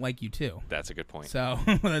 Well, you don't like U2. That's a good point. So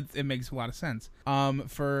it makes a lot of sense.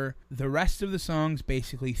 For the rest of the songs,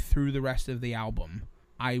 basically through the rest of the album,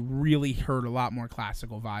 I really heard a lot more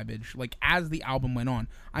classical vibage. Like, as the album went on.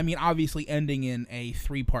 I mean, obviously ending in a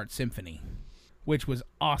 3-part symphony, which was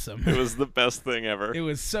awesome. It was the best thing ever. It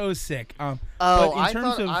was so sick. I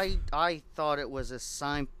thought it was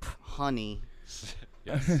a honey.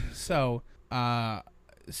 Yes. So,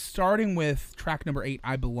 starting with track number 8,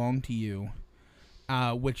 I Belong to You,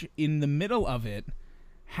 which in the middle of it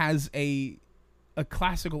has a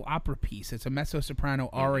classical opera piece. It's a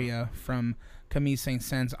mezzo-soprano aria from Camille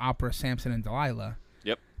Saint-Saëns' opera Samson and Delilah.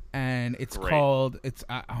 Yep. and it's called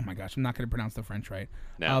oh my gosh, I'm not going to pronounce the French right.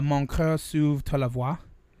 No. Mon cœur s'ouvre à la voix.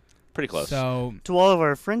 Pretty close. So to all of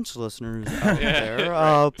our French listeners out there, to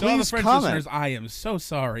all the please French comment. listeners, I am so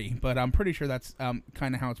sorry, but I'm pretty sure that's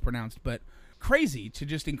kind of how it's pronounced. But crazy to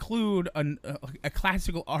just include a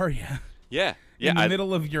classical aria. Yeah. In the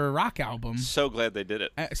middle of your rock album. So glad they did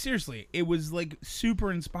it. Seriously, it was like super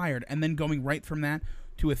inspired, and then going right from that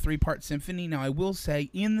to a 3-part symphony. Now, I will say,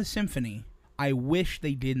 in the symphony, I wish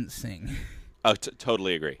they didn't sing. Oh,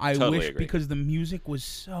 totally agree. I totally wish agree. Because the music was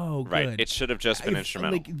so good. Right. It should have just been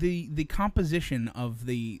instrumental. Like the composition of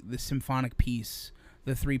the symphonic piece,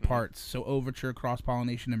 the 3 parts, so Overture, Cross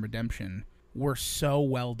Pollination, and Redemption, were so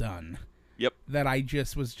well done. Yep. That I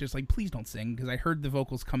just was just like, please don't sing, because I heard the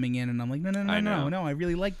vocals coming in, and I'm like, no, I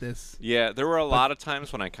really like this. Yeah, there were a lot of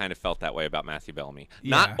times when I kind of felt that way about Matthew Bellamy.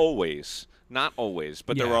 Not always,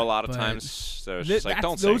 but there were a lot of times that I was just like,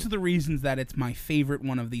 don't sing. Those are the reasons that it's my favorite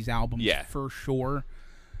one of these albums, for sure.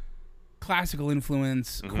 Classical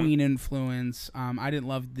influence, Queen influence. I didn't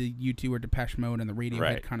love the U2 or Depeche Mode and the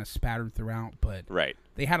Radiohead kind of spattered throughout, but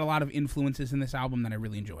they had a lot of influences in this album that I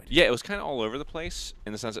really enjoyed. Yeah, it was kind of all over the place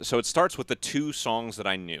in the sense that, so it starts with the 2 songs that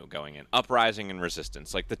I knew going in, Uprising and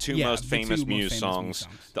Resistance, like the two most famous Muse songs,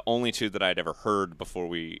 the only 2 that I'd ever heard before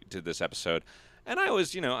we did this episode. And I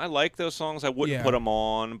was, I like those songs. I wouldn't put them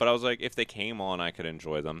on, but I was like, if they came on, I could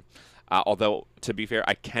enjoy them. Although, to be fair,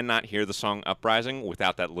 I cannot hear the song Uprising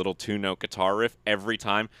without that little 2-note guitar riff every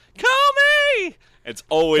time. Call me! It's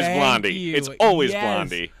always Blondie. You. It's always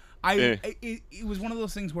Blondie. It was one of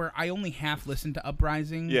those things where I only half listened to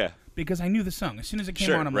Uprising because I knew the song. As soon as it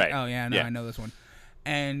came on, I'm like, oh, yeah, I know this one.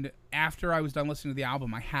 And after I was done listening to the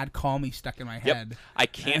album, I had Call Me stuck in my head. I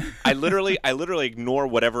can't. I literally ignore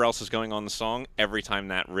whatever else is going on in the song every time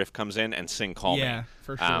that riff comes in and sing Call Me. Yeah,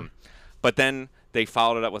 for sure. But then they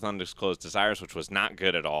followed it up with Undisclosed Desires, which was not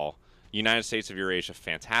good at all. United States of Eurasia,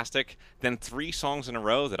 fantastic. Then 3 songs in a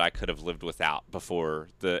row that I could have lived without before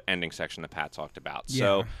the ending section that Pat talked about. Yeah.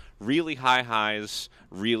 So really high highs,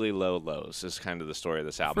 really low lows is kind of the story of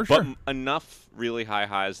this album. For sure. But enough really high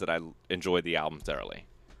highs that I enjoyed the album thoroughly.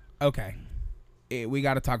 Okay. We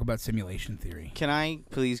got to talk about Simulation Theory. Can I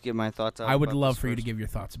please give my thoughts out? I would love for you to give your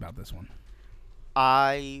thoughts about this one.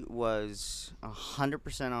 I was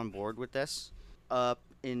 100% on board with this up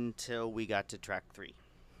until we got to track 3.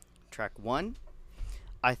 Track 1,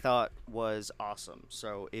 I thought was awesome.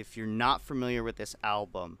 So if you're not familiar with this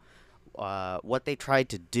album, what they tried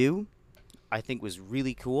to do, I think was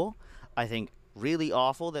really cool. I think really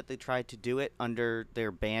awful that they tried to do it under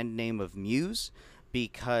their band name of Muse,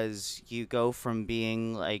 because you go from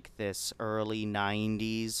being like this early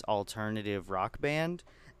 90s alternative rock band,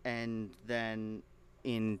 and then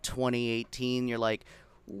in 2018 you're like,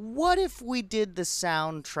 what if we did the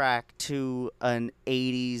soundtrack to an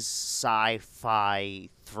 80s sci-fi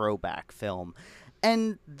throwback film?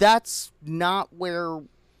 And that's not where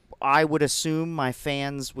I would assume my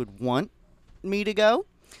fans would want me to go.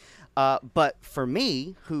 But for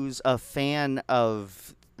me, who's a fan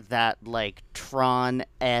of that like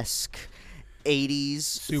Tron-esque 80s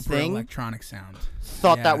super thing, electronic sound,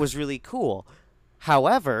 thought that was really cool.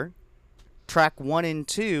 However, track 1 and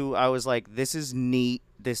 2, I was like, this is neat.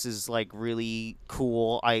 This is like really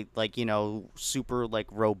cool. I like, super like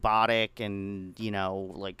robotic, and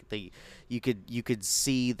like you could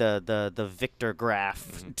see the Victor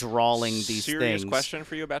graph drawing these Serious things. Question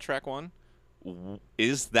for you about track 1: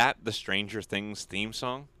 is that the Stranger Things theme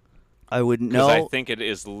song? I wouldn't know. Because I think it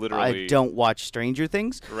is literally. I don't watch Stranger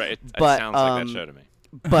Things. Right, it sounds like that show to me.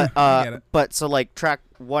 But so like track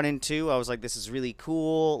 1 and 2, I was like, this is really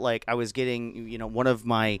cool. Like I was getting, one of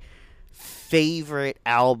my favorite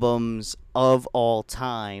albums of all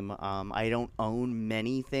time. I don't own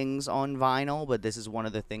many things on vinyl, but this is one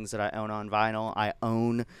of the things that I own on vinyl. I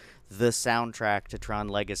own the soundtrack to Tron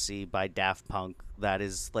Legacy by Daft Punk. That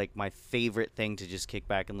is like my favorite thing to just kick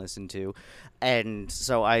back and listen to. And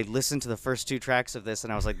so I listened to the first 2 tracks of this,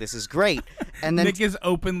 and I was like, this is great. And then Nick is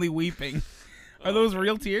openly weeping. Are those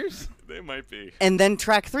real tears? They might be. And then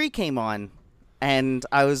track 3 came on, and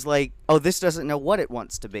I was like, oh, this doesn't know what it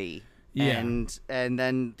wants to be. Yeah. And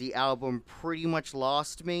then the album pretty much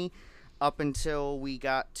lost me up until we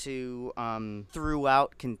got to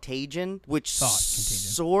Throughout Contagion, which Thought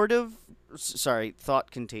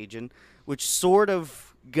Contagion, which sort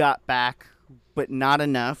of got back, but not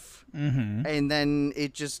enough. Mm-hmm. And then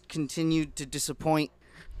it just continued to disappoint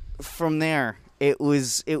from there. It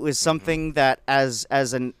was something that as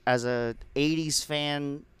a 80s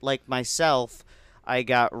fan like myself, I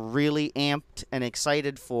got really amped and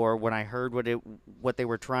excited for when I heard what they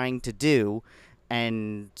were trying to do,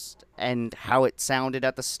 and how it sounded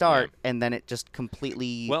at the start, and then it just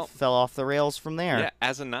completely fell off the rails from there. Yeah,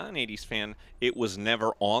 as a non-80s fan, it was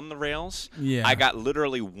never on the rails. Yeah. I got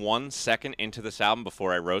literally 1 second into this album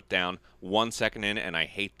before I wrote down 1 second in, and I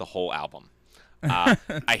hate the whole album. I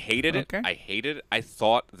hated it. Okay. I hated it. I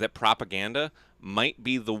thought that Propaganda might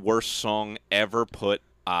be the worst song ever put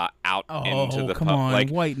out into the come on, like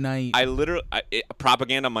White Knight.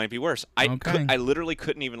 Propaganda might be worse. Okay. I literally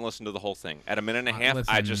couldn't even listen to the whole thing. At a minute and a half,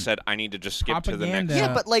 I just said I need to just skip to the next.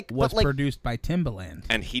 Propaganda but was produced by Timbaland,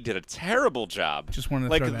 and he did a terrible job. Just wanted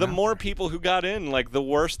to throw that the out more there. people who got in, like the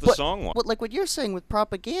worse the song was. But like what you're saying with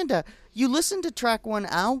Propaganda, you listen to track 1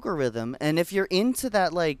 Algorithm, and if you're into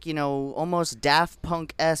that, like, you know, almost Daft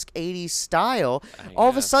Punk-esque 80s style, all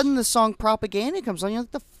of a sudden the song Propaganda comes on, you're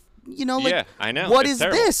like, yeah, I know. What it's is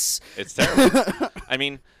terrible. this? It's terrible. I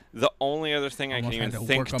mean, the only other thing I can even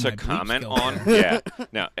think to comment on,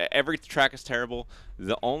 no, every track is terrible.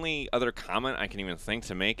 The only other comment I can even think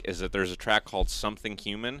to make is that there's a track called Something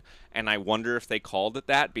Human, and I wonder if they called it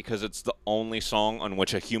that because it's the only song on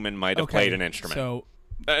which a human might have played an instrument. So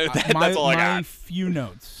that's all I got. My few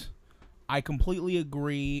notes. I completely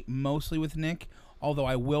agree mostly with Nick, although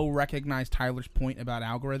I will recognize Tyler's point about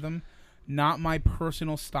Algorithm. Not my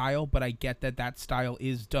personal style, but I get that style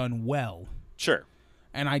is done well. Sure.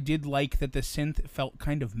 And I did like that the synth felt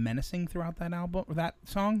kind of menacing throughout that album, or that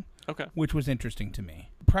song. Okay. Which was interesting to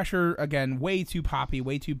me. Pressure, again, way too poppy,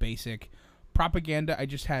 way too basic. Propaganda, I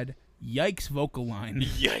just had yikes vocal line.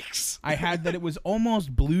 Yikes. I had that it was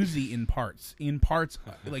almost bluesy in parts.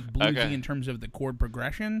 Like bluesy in terms of the chord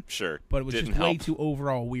progression. Sure. But it was Didn't just way help. too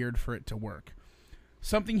overall weird for it to work.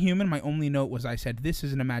 Something Human, my only note was I said, this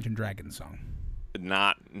is an Imagine Dragons song.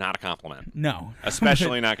 Not a compliment. No.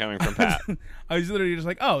 Especially not coming from Pat. I was literally just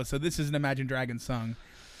like, oh, so this is an Imagine Dragons song.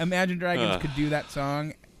 Imagine Dragons could do that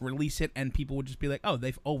song, release it, and people would just be like, oh,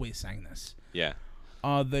 they've always sang this. Yeah.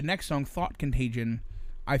 The next song, Thought Contagion,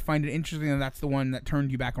 I find it interesting that that's the one that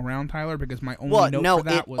turned you back around, Tyler, because my only note for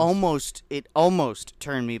that was... it almost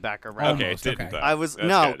turned me back around. Okay, it didn't. Okay. I was...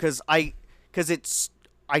 because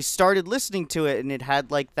I started listening to it, and it had,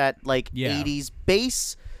 like, that, like, 80s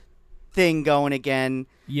bass thing going again.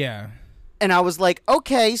 Yeah. And I was like,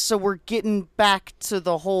 okay, so we're getting back to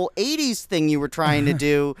the whole 80s thing you were trying to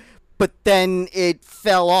do, but then it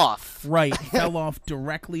fell off. Right. It fell off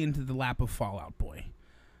directly into the lap of Fall Out Boy.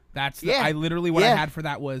 That's I literally what I had for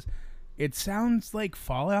that was, it sounds like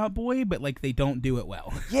Fall Out Boy, but, like, they don't do it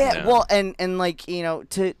well. Yeah, well, and like, you know,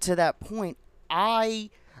 to that point, I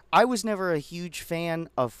was never a huge fan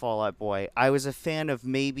of Fall Out Boy. I was a fan of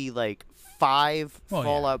maybe like 5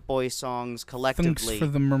 Fall Out Boy songs collectively. Thanks for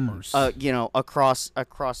the murmurs. You know, across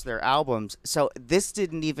their albums. So this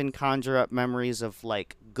didn't even conjure up memories of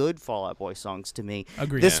like good Fall Out Boy songs to me.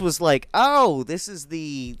 Agreed. This was like, oh, this is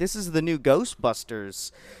the new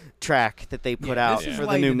Ghostbusters track that they put out for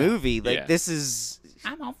the new movie. Like this is.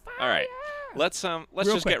 I'm on fire. All right. Let's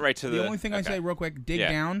just get right to the only thing I say real quick, dig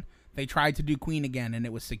down. They tried to do Queen again, and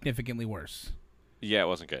it was significantly worse. Yeah, it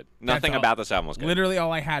wasn't good. Nothing about this album was good. Literally,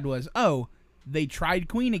 all I had was, they tried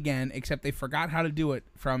Queen again, except they forgot how to do it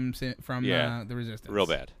from the Resistance. Real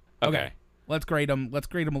bad. Okay. Let's grade them. Let's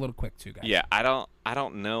grade them a little quick too, guys. Yeah, I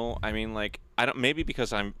don't know. I mean, like, maybe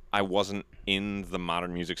because I wasn't in the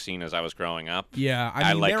modern music scene as I was growing up. Yeah,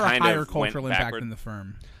 I mean, they're a higher cultural impact than The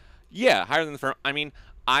Firm. Yeah, higher than The Firm. I mean,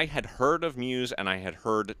 I had heard of Muse, and I had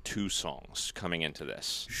heard 2 songs coming into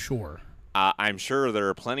this. Sure. I'm sure there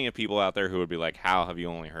are plenty of people out there who would be like, "How have you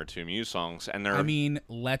only heard 2 Muse songs?" And I mean,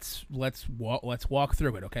 let's walk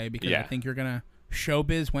through it, okay? Because I think you're gonna.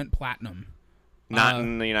 Showbiz went platinum. Not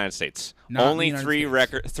in the United States. Only 3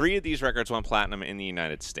 records. 3 of these records went platinum in the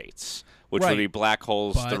United States, which would be Black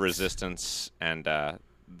Holes, The Resistance, and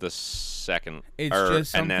the second,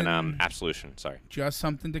 and then Absolution. Sorry, just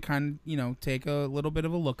something to kind of take a little bit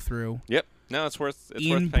of a look through. Yep. No, it's worth in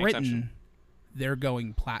paying Britain. Attention. They're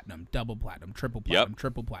going platinum, double platinum, triple platinum,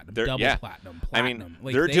 triple platinum, double platinum, platinum. I mean,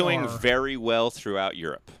 they're doing very well throughout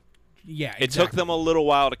Europe. Yeah, exactly. It took them a little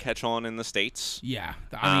while to catch on in the States. Yeah,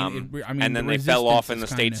 I mean, and then they fell off in the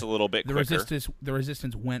States a little bit quicker. The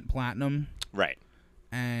Resistance went platinum, right?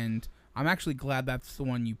 And I'm actually glad that's the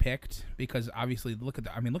one you picked because obviously look at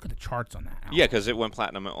the charts on that album. Yeah, because it went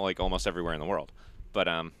platinum like almost everywhere in the world. But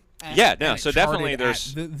so definitely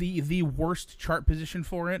there's the worst chart position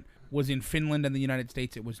for it was in Finland and the United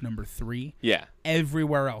States. It was number 3. Yeah,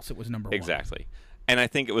 everywhere else it was number 1. Exactly. And I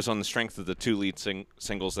think it was on the strength of the 2 lead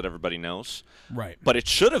singles that everybody knows. Right. But it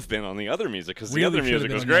should have been on the other music because the other music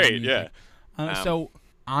was great. Yeah. So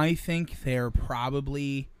I think they're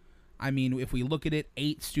probably, I mean, if we look at it,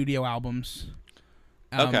 8 studio albums.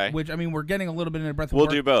 Okay. Which, I mean, we're getting a little bit into Breath of We'll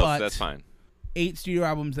Work, do both. but That's fine. 8 studio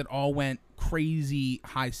albums that all went crazy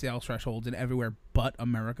high sales thresholds and everywhere but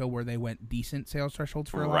America, where they went decent sales thresholds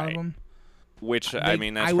for a lot of them. Which, I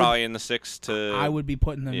mean, that's probably in the 6 to... I would be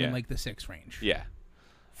putting them in like the 6 range. Yeah.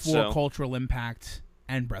 For cultural impact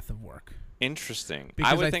and Breath of Work. Interesting.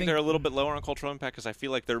 Because I would think they're a little bit lower on cultural impact because I feel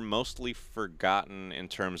like they're mostly forgotten in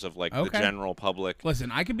terms of like the general public.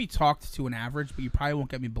 Listen, I could be talked to an average, but you probably won't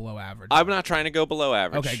get me below average. I'm not trying to go below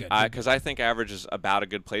average. Okay, good. Because I think average is about a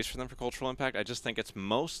good place for them for cultural impact. I just think it's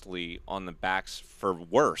mostly on the backs for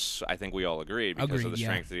worse. I think we all agree because of the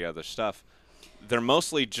strength of the other stuff. They're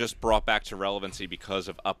mostly just brought back to relevancy because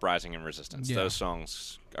of Uprising and Resistance. Yeah. Those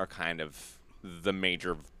songs are kind of the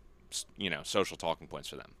major, social talking points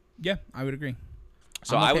for them. Yeah, I would agree.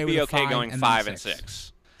 So I would be okay going 5 and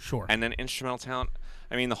 6. Sure. And then instrumental talent.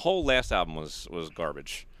 I mean, the whole last album was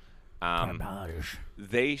garbage. Garbage.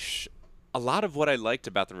 A lot of what I liked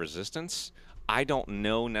about the Resistance, I don't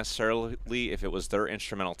know necessarily if it was their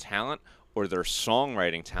instrumental talent or their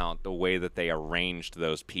songwriting talent, the way that they arranged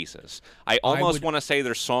those pieces. I almost want to say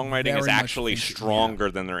their songwriting is actually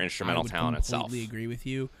stronger than their instrumental talent itself. I completely agree with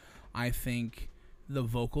you. I think the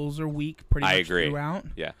vocals are weak pretty much throughout.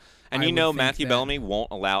 Yeah. And Matthew Bellamy won't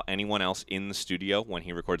allow anyone else in the studio when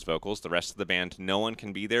he records vocals. The rest of the band, no one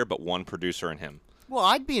can be there but one producer and him. Well,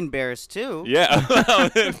 I'd be embarrassed too. Yeah.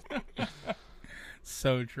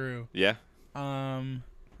 So true. Yeah.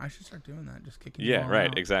 I should start doing that. Just kicking. Yeah.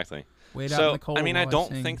 Right. Out. Exactly. Wait out in the cold. I mean, I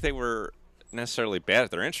don't think they were necessarily bad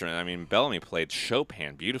at their instrument. I mean, Bellamy played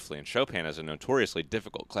Chopin beautifully, and Chopin is a notoriously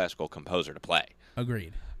difficult classical composer to play.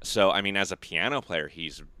 Agreed. So, I mean, as a piano player,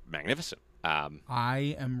 he's magnificent. I'm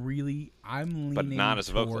leaning but not as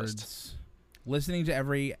a vocalist. Listening to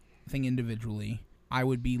everything individually, I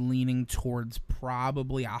would be leaning towards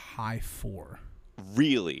probably a high 4.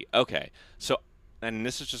 Really? Okay. So, and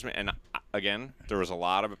this is just me. And again, there was a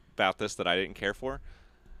lot about this that I didn't care for.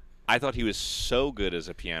 I thought he was so good as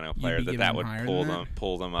a piano player that would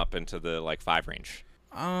pull them up into the 5 range.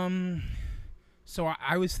 So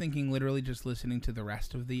I was thinking literally just listening to the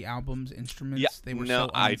rest of the album's instruments. Yeah, they were so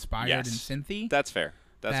uninspired and synthy. That's fair.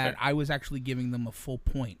 That's fair. I was actually giving them a full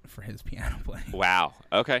point for his piano playing. Wow.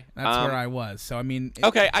 Okay. That's where I was. So, I mean...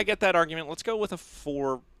 Okay, I get that argument. Let's go with a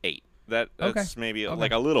 4.8. That's maybe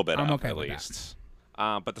like a little bit up at least.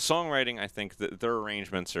 But the songwriting, I think that their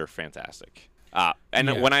arrangements are fantastic.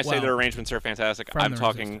 When I say their arrangements are fantastic, I'm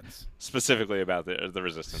talking specifically about the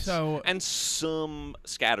Resistance. And some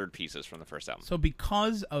scattered pieces from the first album. So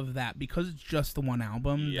because of that, because it's just the one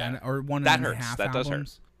album, or one and a half albums, does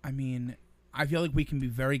hurt. I mean, I feel like we can be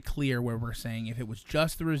very clear where we're saying if it was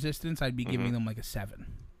just the Resistance, I'd be giving them like a 7.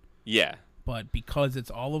 Yeah. But because it's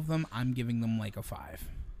all of them, I'm giving them like a 5.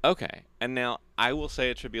 Okay, and now I will say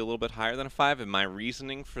it should be a little bit higher than a 5, and my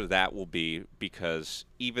reasoning for that will be because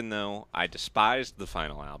even though I despised the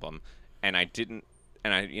final album, and I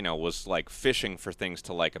was like fishing for things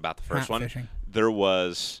to like about the first one, there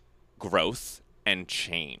was growth and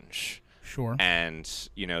change. Sure. And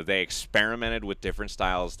they experimented with different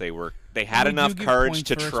styles. They had enough courage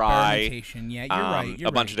to try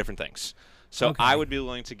a bunch of different things. So I would be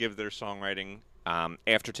willing to give their songwriting.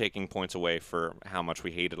 After taking points away for how much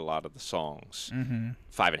we hated a lot of the songs,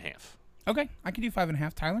 5.5. Okay, I can do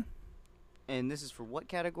 5.5. Tyler? And this is for what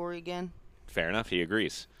category again? Fair enough. He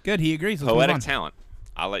agrees. Good. He agrees. Let's Poetic talent.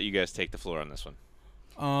 I'll let you guys take the floor on this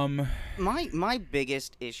one. My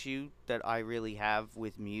biggest issue that I really have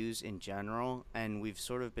with Muse in general, and we've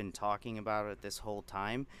sort of been talking about it this whole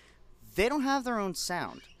time, they don't have their own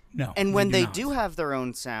sound. No. And when they do have their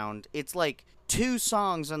own sound, it's like 2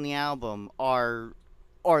 songs on the album are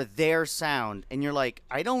their sound, and you're like,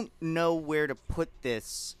 I don't know where to put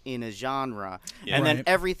this in a genre. Yeah. And then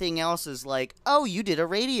everything else is like, oh, you did a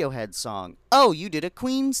Radiohead song. Oh, you did a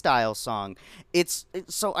Queen style song.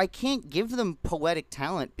 So I can't give them poetic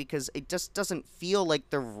talent because it just doesn't feel like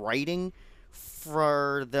they're writing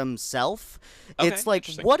for themselves. Okay, it's like,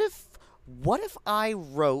 what if I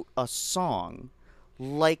wrote a song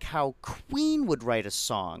like how Queen would write a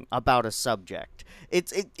song about a subject?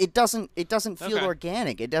 It doesn't feel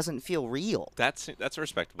organic. It doesn't feel real. That's a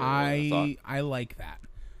respectable thought. I like that,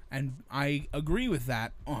 and I agree with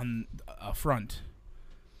that on a front.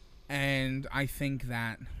 And I think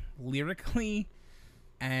that lyrically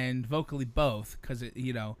and vocally both, because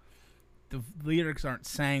the lyrics aren't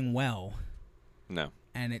sang well. No.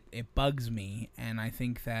 And it bugs me, and I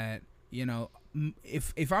think that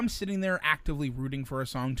if I'm sitting there actively rooting for a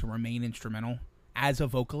song to remain instrumental as a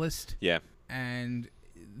vocalist, and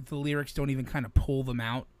the lyrics don't even kind of pull them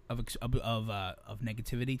out of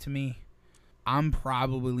negativity to me, I'm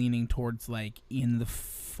probably leaning towards like in the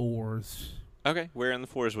 4s. Okay, where in the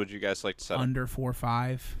 4s would you guys like to settle? Under 4 or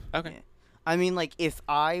 5. Okay. Yeah. I mean, like, if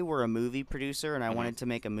I were a movie producer and I wanted to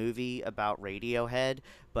make a movie about Radiohead,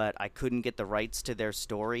 but I couldn't get the rights to their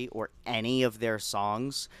story or any of their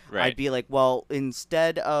songs, I'd be like, well,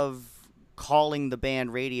 instead of calling the band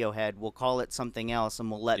Radiohead, we'll call it something else, and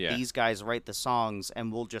we'll let these guys write the songs,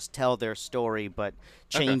 and we'll just tell their story, but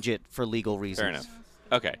change it for legal reasons. Fair enough.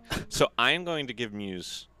 Okay, so I am going to give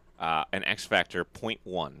Muse an X Factor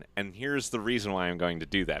 0.1, and here's the reason why I'm going to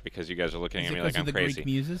do that, because you guys are looking at me like I'm crazy. Greek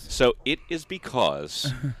muses? So it is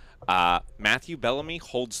because Matthew Bellamy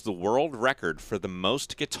holds the world record for the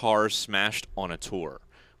most guitars smashed on a tour,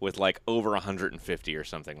 with like over 150 or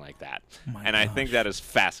something like that. I think that is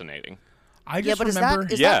fascinating. I just is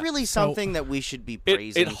that really something that we should be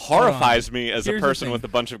praising? It horrifies me as a person with a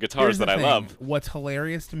bunch of guitars that I love. What's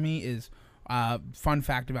hilarious to me is, fun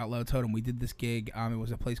fact about Low Totem, we did this gig. It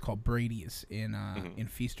was a place called Brady's in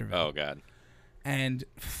Feasterville. Oh, God. And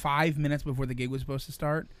 5 minutes before the gig was supposed to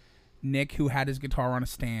start, Nick, who had his guitar on a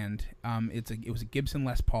stand, it was a Gibson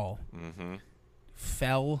Les Paul,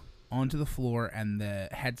 fell onto the floor, and the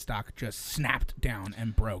headstock just snapped down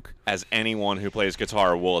and broke. As anyone who plays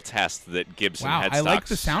guitar will attest that Gibson headstocks... I like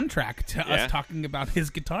the soundtrack to us talking about his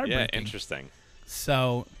guitar breaking. Yeah, interesting.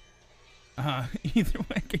 So, either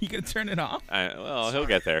way, are you going to turn it off? Well, he'll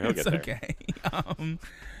get there. He'll get there. Okay.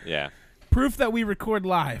 Yeah. Proof that we record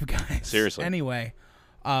live, guys. Seriously. Anyway,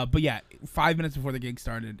 but yeah, 5 minutes before the gig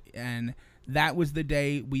started, and that was the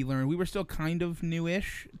day we learned. We were still kind of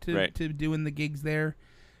newish to doing the gigs there.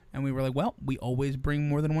 And we were like, well, we always bring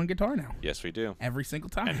more than one guitar now. Yes, we do. Every single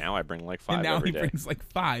time. And now I bring like 5 and now every he day. brings like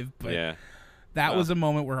 5. But that was a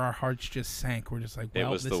moment where our hearts just sank. We're just like,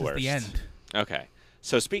 well, this is the end. Okay.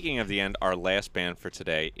 So speaking of the end, our last band for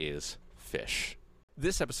today is Phish.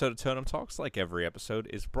 This episode of Totem Talks, like every episode,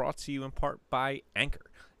 is brought to you in part by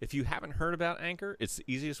Anchor. If you haven't heard about Anchor, it's the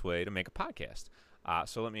easiest way to make a podcast.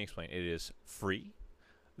 So let me explain. It is free.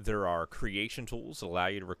 There are creation tools that allow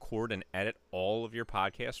you to record and edit all of your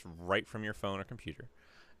podcasts right from your phone or computer.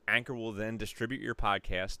 Anchor will then distribute your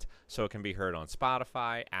podcast so it can be heard on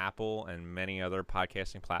Spotify, Apple, and many other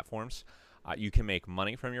podcasting platforms. You can make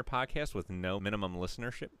money from your podcast with no minimum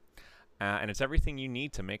listenership. And it's everything you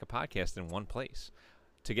need to make a podcast in one place.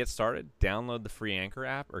 To get started, download the free Anchor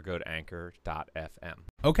app or go to anchor.fm.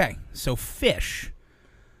 Okay, so Phish.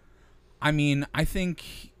 I mean, I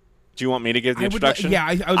think... Do you want me to give the introduction?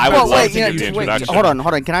 I would love to give the introduction. Hold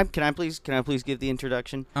on. Can I please give the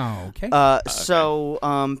introduction? Oh, okay. So,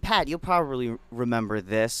 Pat, you'll probably remember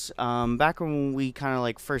this. Back when we kind of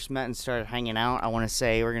like first met and started hanging out, I want to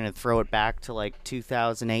say we're gonna throw it back to like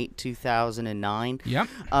 2008, 2009. Yep.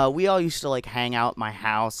 We all used to like hang out at my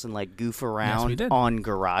house and like goof around on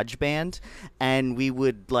GarageBand, and we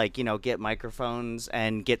would like get microphones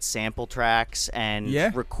and get sample tracks and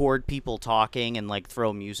record people talking and like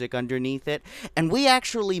throw music underneath it, and we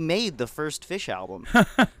actually made the first Phish album.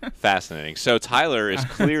 Fascinating. So Tyler is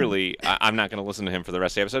clearly I'm not going to listen to him for the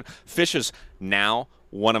rest of the episode. Phish is now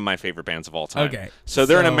one of my favorite bands of all time. Okay. So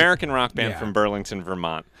they're an American rock band from Burlington,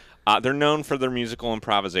 Vermont. They're known for their musical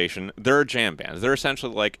improvisation. They're a jam band. They're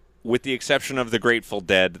essentially like, with the exception of the Grateful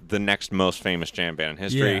Dead, the next most famous jam band in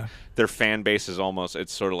history. Yeah. Their fan base is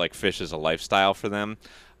it's sort of like Phish is a lifestyle for them.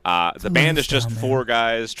 The band is just 4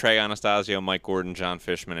 guys: Trey Anastasio, Mike Gordon, John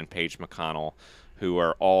Fishman, and Paige McConnell, who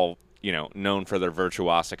are all known for their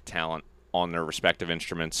virtuosic talent on their respective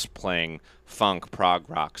instruments, playing funk, prog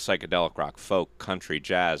rock, psychedelic rock, folk, country,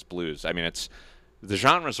 jazz, blues. I mean, the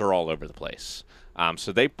genres are all over the place.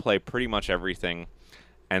 So they play pretty much everything,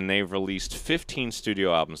 and they've released 15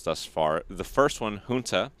 studio albums thus far. The first one,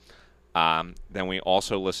 Junta. Then we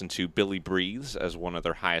also listened to Billy Breathes as one of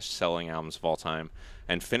their highest-selling albums of all time,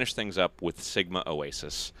 and finish things up with Sigma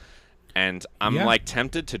Oasis. And I'm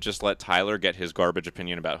tempted to just let Tyler get his garbage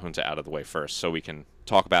opinion about Junta out of the way first, so we can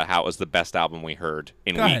talk about how it was the best album we heard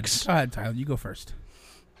in weeks. Go ahead, Tyler. You go first.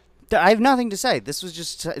 I have nothing to say. This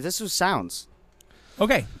was sounds.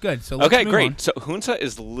 Okay, good. So let's move on. So Junta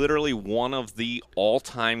is literally one of the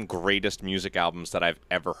all-time greatest music albums that I've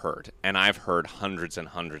ever heard, and I've heard hundreds and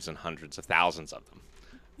hundreds and hundreds of thousands of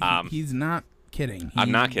them. He's not kidding.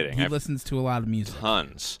 I'm not kidding. He listens to a lot of music.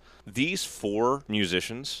 Tons. These 4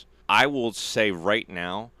 musicians, I will say right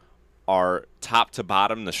now, are top to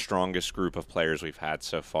bottom the strongest group of players we've had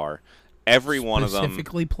so far. Every one of them...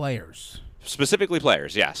 Specifically players. Specifically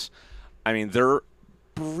players, yes. I mean, they're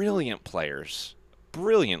brilliant players.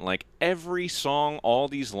 Brilliant. Like, every song, all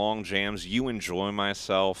these long jams, You Enjoy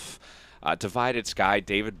Myself, Divided Sky,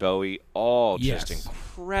 David Bowie, all just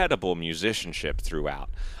incredible musicianship throughout.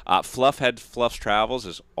 Fluff's Travels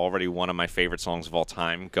is already one of my favorite songs of all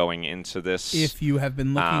time going into this. If you have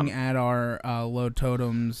been looking at our Low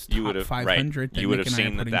Totems top 500 that you would Nick have and I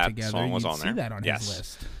seen are putting that together, song was you'd on see there. that on his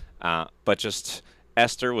list. But just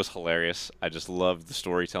Esther was hilarious. I just loved the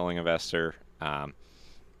storytelling of Esther.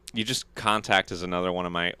 You Just Contact is another one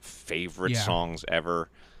of my favorite songs ever.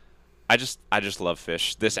 I just love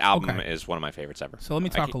Phish. This album is one of my favorites ever. So let me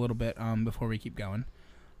talk a little bit before we keep going.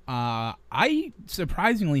 I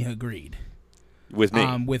surprisingly agreed with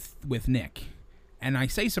me with Nick, and I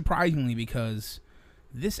say surprisingly because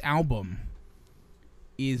this album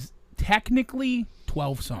is technically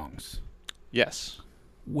 12 songs. Yes.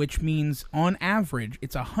 Which means on average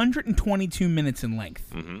it's 122 minutes in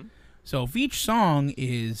length. Mm-hmm. So if each song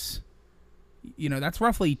is, that's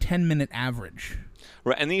roughly 10-minute average.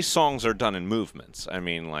 Right, and these songs are done in movements. I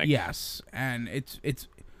mean, like yes, and it's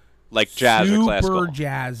like jazz or classical.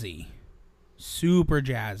 Super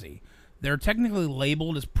jazzy. They're technically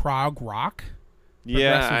labeled as prog rock,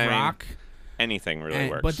 progressive rock. Anything really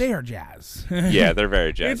works. But they are jazz. Yeah, they're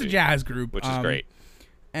very jazzy. It's a jazz group, which is great,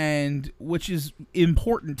 and which is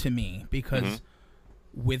important to me because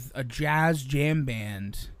with a jazz jam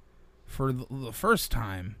band, for the first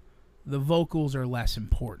time, the vocals are less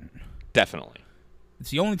important. Definitely. It's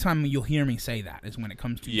the only time you'll hear me say that is when it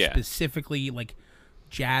comes to specifically like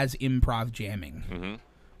jazz improv jamming. Mm-hmm.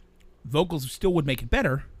 Vocals still would make it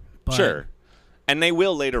better. But sure. And they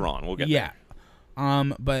will later on. We'll get there.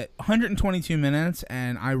 But 122 minutes,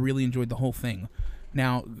 and I really enjoyed the whole thing.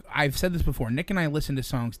 Now, I've said this before. Nick and I listen to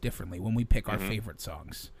songs differently when we pick our favorite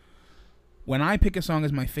songs. When I pick a song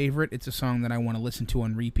as my favorite, it's a song that I want to listen to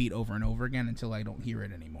on repeat over and over again until I don't hear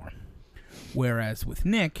it anymore. Whereas with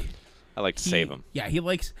Nick, I like to save him. Yeah, he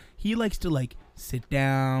likes to like sit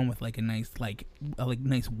down with like a nice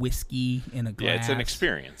nice whiskey in a glass. Yeah, it's an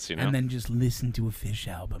experience, and then just listen to a Phish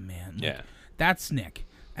album, man. Like, yeah, that's Nick.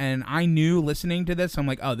 And I knew listening to this, I'm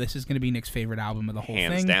like, oh, this is going to be Nick's favorite album of the whole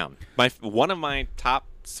thing. Hands down. One of my top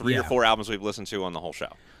 3 or 4 albums we've listened to on the whole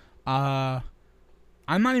show.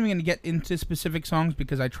 I'm not even going to get into specific songs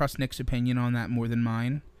because I trust Nick's opinion on that more than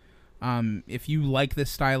mine. If you like this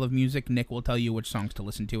style of music, Nick will tell you which songs to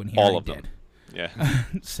listen to, and here all of did. them. Yeah.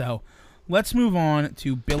 So let's move on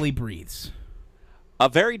to Billy Breathes. A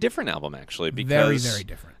very different album, actually, because very, very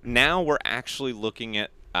different. Now we're actually looking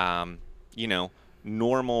at,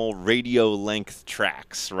 normal radio length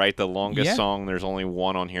tracks, right? The longest song, there's only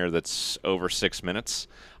one on here that's over 6 minutes.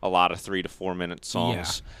 A lot of 3 to 4 minute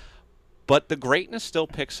songs. Yeah. But the greatness still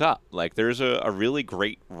picks up. Like, there's a really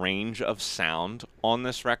great range of sound on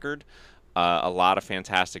this record. A lot of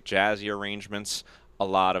fantastic jazzy arrangements. A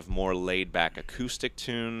lot of more laid-back acoustic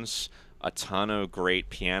tunes. A ton of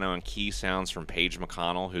great piano and key sounds from Paige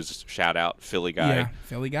McConnell, who's, shout out, Philly guy. Yeah,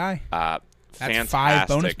 Philly guy. That's 5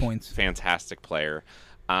 bonus points. Fantastic player.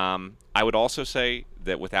 I would also say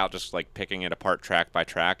that without just like picking it apart track by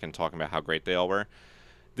track and talking about how great they all were,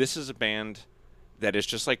 this is a band that is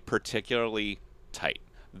just like particularly tight.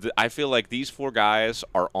 I feel like these 4 guys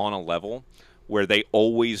are on a level where they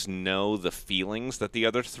always know the feelings that the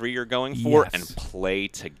other 3 are going for and play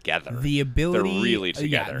together. The ability, they're really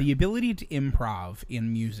together. Yeah, the ability to improv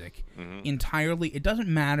in music entirely. It doesn't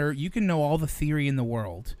matter. You can know all the theory in the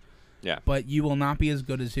world. Yeah. But you will not be as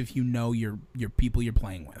good as if you know your people you're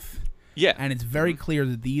playing with. Yeah. And it's very clear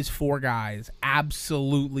that these 4 guys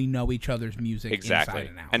absolutely know each other's music inside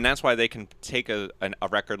and out. And that's why they can take a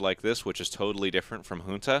record like this, which is totally different from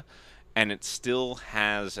Junta, and it still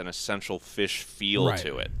has an essential Phish feel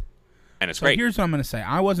to it. And it's great. Here's what I'm going to say.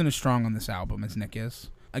 I wasn't as strong on this album as Nick is.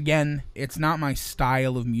 Again, it's not my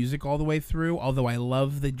style of music all the way through, although I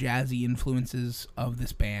love the jazzy influences of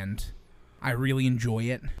this band. I really enjoy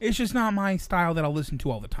it. It's just not my style that I'll listen to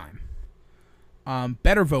all the time.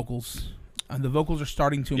 Better vocals. The vocals are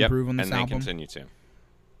starting to improve on this album. And they continue to.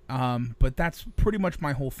 But that's pretty much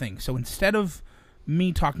my whole thing. So instead of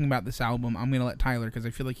me talking about this album, I'm going to let Tyler, because I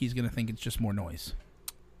feel like he's going to think it's just more noise.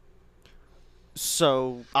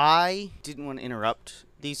 So I didn't want to interrupt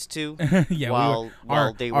these two while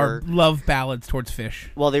they were our love ballads towards Phish.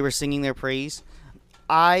 While they were singing their praise.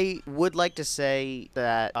 I would like to say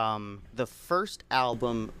that the first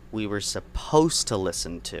album we were supposed to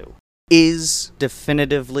listen to is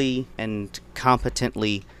definitively and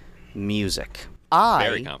competently music.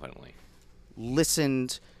 Very competently.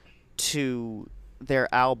 Listened to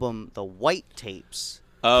their album, The White Tapes.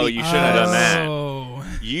 Oh, you shouldn't have done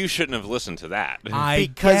that. You shouldn't have listened to that.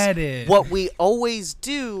 I get it. What we always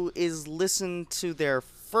do is listen to their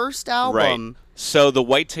first album. Right. So the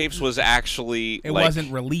White Tapes was actually... It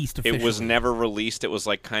wasn't released officially. It was never released. It was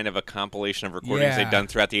like kind of a compilation of recordings they'd done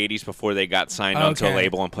throughout the 80s before they got signed onto a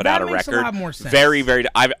label and put out a record. That makes a lot more sense. Very, very...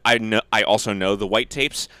 I also know the White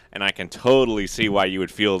Tapes, and I can totally see why you would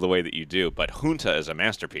feel the way that you do, but Junta is a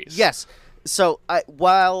masterpiece. Yes. So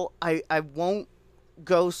while I won't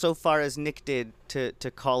go so far as Nick did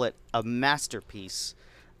to call it a masterpiece,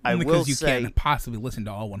 I will say... Because you can't possibly listen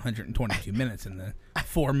to all 122 minutes in the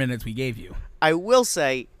 4 minutes we gave you. I will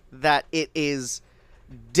say that it is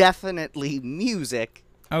definitely music,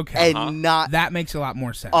 and not that makes a lot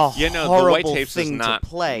more sense. The White Tapes is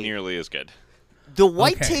not nearly as good. The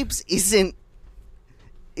White Tapes isn't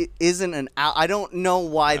an. I don't know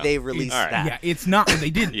why they released that. Yeah, it's not.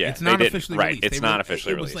 They didn't. It's not officially released. It's not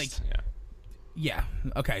officially released. Was like, yeah.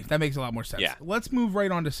 Okay, that makes a lot more sense. Yeah. Let's move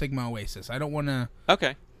right on to Sigma Oasis. I don't want to.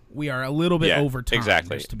 Okay. We are a little bit over time.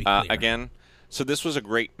 Exactly. Just to be clear. Again, so this was a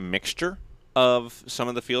great mixture of some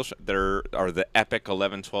of the feels. There are the epic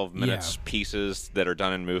 11, 12 minutes pieces that are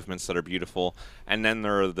done in movements that are beautiful. And then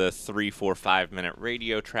there are the 3, 4, 5 minute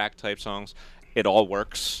radio track type songs. It all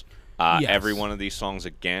works. Every one of these songs,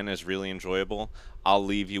 again, is really enjoyable. I'll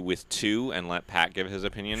leave you with 2 and let Pat give his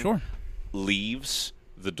opinion. Sure. Leaves.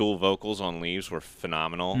 The dual vocals on Leaves were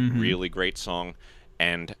phenomenal. Really great song.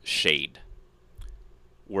 And Shade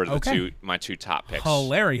were my 2 top picks.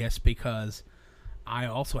 Hilarious, because I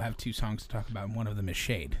also have 2 songs to talk about, and one of them is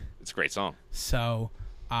Shade. It's a great song. So,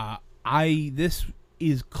 this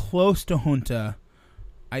is close to Junta.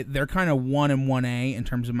 They're kind of 1 and 1A in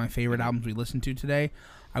terms of my favorite albums we listened to today.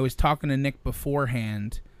 I was talking to Nick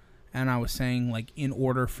beforehand, and I was saying, like, in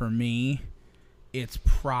order for me, it's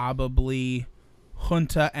probably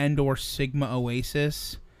Junta and or Sigma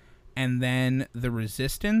Oasis, and then The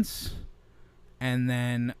Resistance, and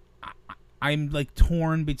then I'm like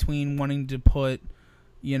torn between wanting to put,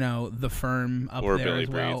 The Firm up there Billy as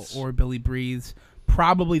well, Breathes. or Billy Breathes.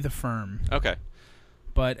 Probably The Firm. Okay.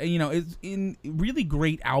 But, it's in really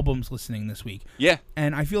great albums listening this week. Yeah.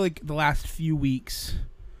 And I feel like the last few weeks,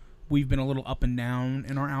 we've been a little up and down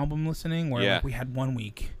in our album listening, where like, we had 1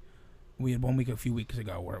 week. We had 1 week a few weeks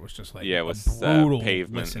ago where it was just like with brutal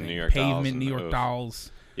Pavement, listening. New York Dolls, Pavement, New York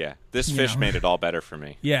Dolls. Yeah, this Fish made it all better for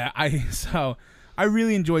me. Yeah, I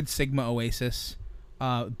really enjoyed Sigma Oasis,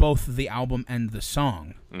 both the album and the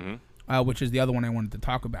song, which is the other one I wanted to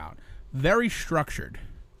talk about. Very structured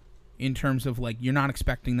in terms of, like, you're not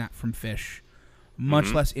expecting that from Fish,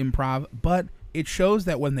 much less improv, but it shows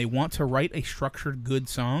that when they want to write a structured, good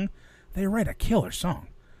song, they write a killer song.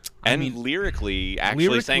 And lyrically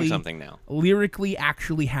saying something now. Lyrically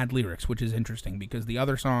actually had lyrics, which is interesting, because the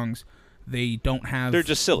other songs, they don't have They're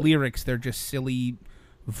just silly. lyrics. They're just silly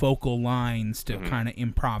vocal lines to kind of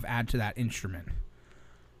improv, add to that instrument.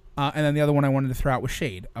 And then the other one I wanted to throw out was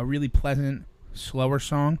Shade, a really pleasant, slower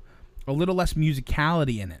song, a little less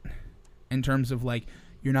musicality in it, in terms of, like,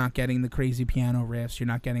 you're not getting the crazy piano riffs, you're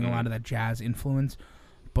not getting a lot of that jazz influence,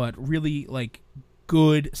 but really, like,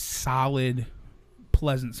 good, solid,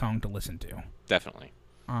 pleasant song to listen to. Definitely.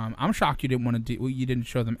 I'm shocked you didn't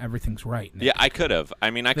show them Everything's Right, Nick. Yeah, I could have.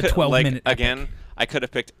 I mean, I could, like, again, I could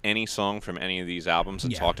have picked any song from any of these albums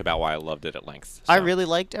and talked about why I loved it at length. So. I really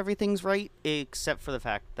liked Everything's Right, except for the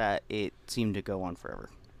fact that it seemed to go on forever.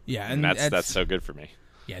 Yeah, and that's so good for me.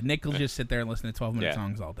 Yeah, Nick will just sit there and listen to 12-minute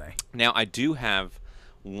songs all day. Now, I do have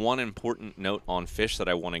one important note on Fish that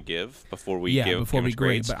I want to give before we give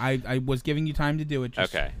grades. But I was giving you time to do it.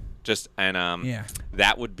 Okay.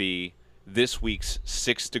 That would be this week's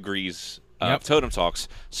 6 Degrees of Totem Talks.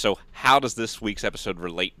 So how does this week's episode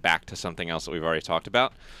relate back to something else that we've already talked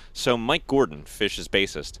about? So Mike Gordon, Fish's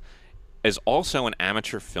bassist, is also an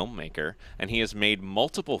amateur filmmaker, and he has made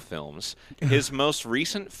multiple films. His most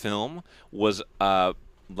recent film was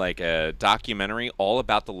like a documentary all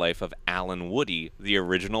about the life of Alan Woody, the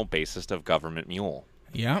original bassist of Government Mule.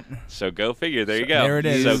 Yep. So go figure. There you go. There it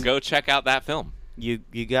is. So go check out that film. You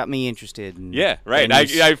got me interested. Yeah, right.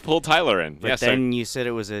 I pulled Tyler in. But then you said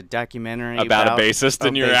it was a documentary about a bassist,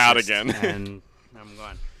 and you're out again. And I'm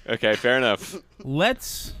gone. Okay, fair enough.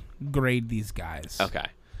 Let's grade these guys. Okay.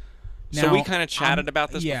 Now, so we kind of chatted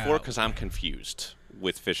about this before, because I'm confused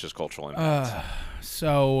with Fish's cultural impact.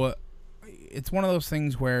 So it's one of those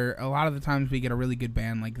things where a lot of the times we get a really good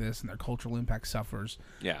band like this and their cultural impact suffers.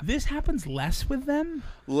 Yeah. This happens less with them.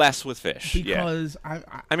 Less with Fish. Because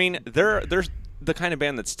I mean, there's the kind of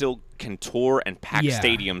band that still can tour and pack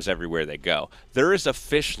stadiums everywhere they go. There is a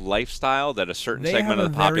Fish lifestyle that a certain segment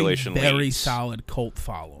of the population leads. Very solid cult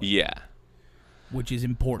following. Yeah. Which is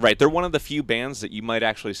important. Right. They're one of the few bands that you might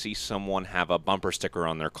actually see someone have a bumper sticker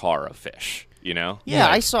on their car of Fish. you know? Yeah,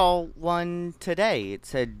 I saw one today. It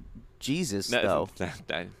said Jesus, though.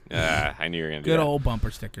 I knew you were going to do that. Good that. old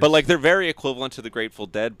bumper stickers. But, like, they're very equivalent to the Grateful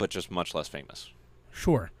Dead, but just much less famous.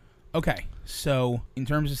 Sure. Okay, so in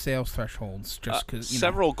terms of sales thresholds, just because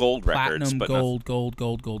several gold records, but gold.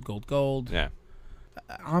 Yeah,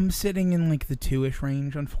 I'm sitting in like the 2-ish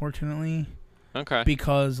range, unfortunately. Okay.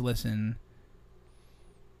 Because listen,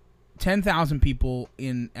 10,000 people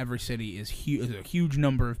in every city is a huge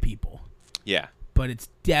number of people. Yeah. But it's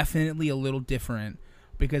definitely a little different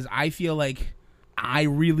because I feel like I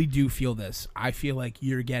really do feel this. I feel like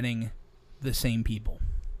you're getting the same people.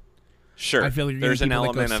 Sure, I feel like there's an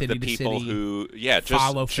element of the people who, just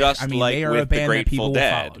like with the Grateful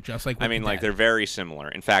Dead. Just like I mean, like they're very similar.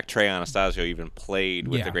 In fact, Trey Anastasio even played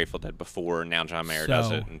with the Grateful Dead before. Now John Mayer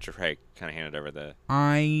does it, and Trey kind of handed over the.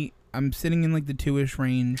 I'm sitting in like the 2-ish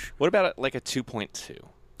range. What about like a 2.2?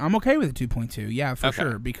 I'm okay with a 2.2. Yeah, for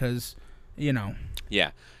sure, because Yeah.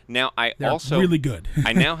 Now they're also really good.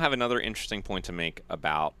 I now have another interesting point to make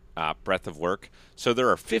about breadth of work. So there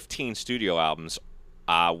are 15 studio albums.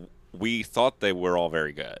 We thought they were all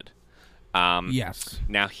very good. Yes.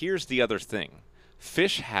 Now, here's the other thing.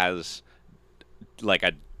 Phish has like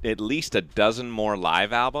at least a dozen more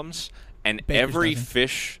live albums, and every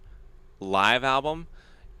Phish live album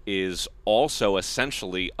is also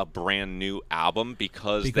essentially a brand new album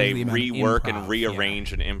because they rework and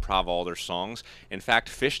rearrange and improv all their songs. In fact,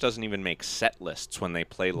 Phish doesn't even make set lists when they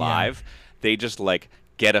play live. They just like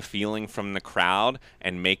get a feeling from the crowd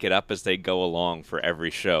and make it up as they go along for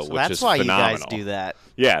every show, which is phenomenal. That's why you guys do that.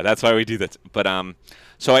 Yeah, that's why we do that. But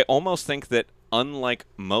so I almost think that unlike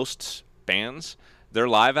most bands, their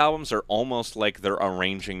live albums are almost like they're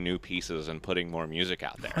arranging new pieces and putting more music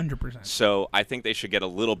out there. 100%. So I think they should get a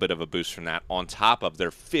little bit of a boost from that on top of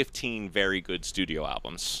their 15 very good studio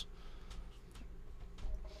albums.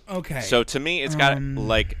 Okay. So to me, it's got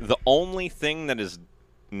like the only thing that is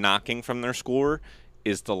knocking from their score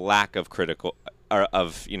is the lack of commercial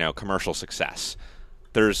success.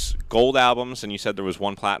 There's gold albums, and you said there was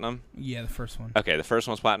one platinum? Yeah, the first one. Okay, the first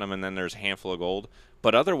one's platinum, and then there's a handful of gold.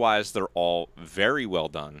 But otherwise, they're all very well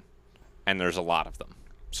done, and there's a lot of them.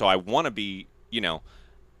 So I want to be,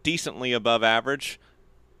 decently above average,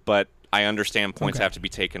 but I understand points have to be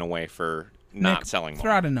taken away for not selling more.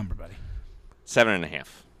 Throw out a number, buddy. 7.5.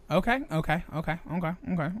 Okay.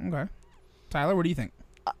 Tyler, what do you think?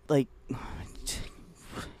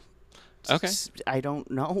 Okay. I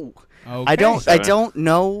don't know. Okay. I don't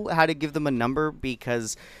know how to give them a number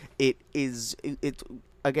because it's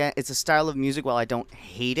a style of music. While I don't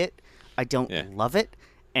hate it, I don't love it,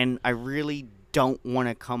 and I really don't want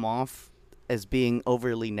to come off as being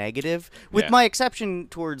overly negative, with my exception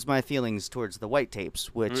towards my feelings towards the White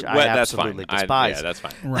Tapes, which I absolutely despise. Yeah, that's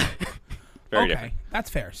fine. Right. Very different. That's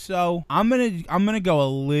fair. So I'm gonna go a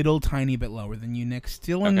little tiny bit lower than you, Nick.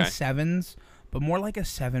 Still in the 7s, but more like a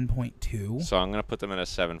 7.2. So I'm gonna put them at a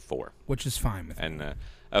 7.4, which is fine with me. And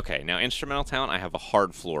okay, now instrumental talent, I have a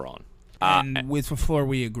hard floor on. And with the floor,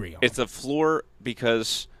 we agree on. It's a floor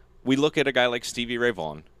because we look at a guy like Stevie Ray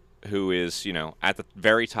Vaughan, who is at the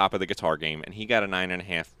very top of the guitar game, and he got a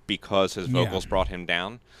 9.5 because his vocals brought him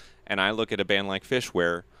down. And I look at a band like Phish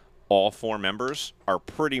where all 4 members are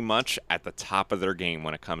pretty much at the top of their game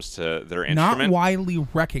when it comes to their instrument. Not widely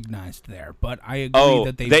recognized there, but I agree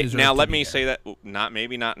that they deserve now to let be me there. say that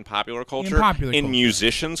maybe not in popular culture. In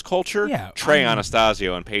musicians' culture, Trey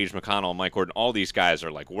Anastasio and Paige McConnell and Mike Gordon, all these guys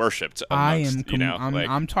are like worshipped amongst,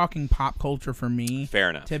 I'm talking pop culture for me.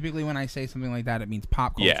 Fair enough. Typically when I say something like that, it means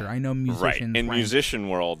pop culture. I know musicians. Right. In musician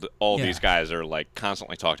world, all these guys are like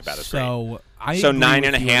constantly talked about as great. So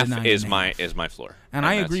 9.5 is my floor. And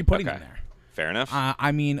I agree putting them there. Fair enough.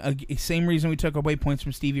 I mean, same reason we took away points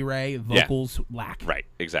from Stevie Ray. Vocals lack. Right,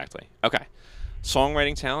 exactly. Okay.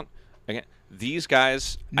 Songwriting talent. Again, these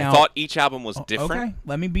guys, I thought each album was different. Okay,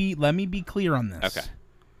 let me be clear on this. Okay.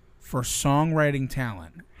 For songwriting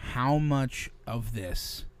talent, how much of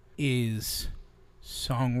this is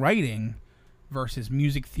songwriting versus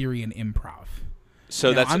music theory and improv?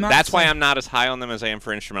 So that's why I'm not as high on them as I am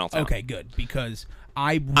for instrumental talent. Okay, good, because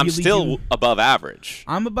I'm still above average.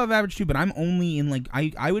 I'm above average too, but I'm only in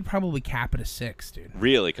I would probably cap at a 6, dude.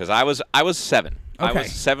 Really? Because I was 7. Okay.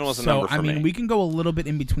 7 was a number for me. So I mean, we can go a little bit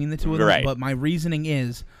in between the two of them, but my reasoning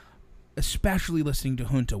is, especially listening to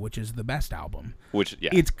Junta, which is the best album,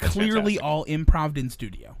 it's clearly fantastic. All improv in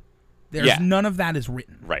studio. There's none of that is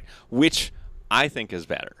written. Right. Which I think is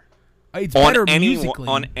better. It's better musically.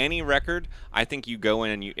 On any record, I think you go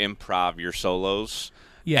in and you improv your solos,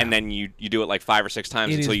 and then you do it like 5 or 6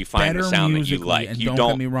 times until you find the sound that you like. And you don't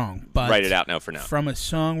get me wrong, but write it out note for note. From a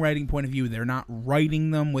songwriting point of view, they're not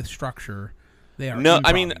writing them with structure. They are. No,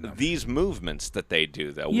 I mean them. these movements that they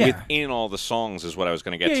do though Yeah. within all the songs is what I was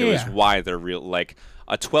going to get Yeah, to. yeah, Is yeah. why they're real. Like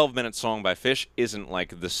a 12-minute song by Fish isn't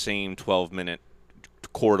like the same 12-minute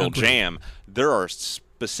chordal Agreed. jam. There are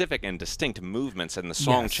specific and distinct movements, and the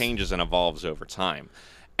song Yes. changes and evolves over time.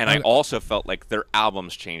 And I also felt like their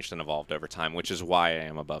albums changed and evolved over time, which is why I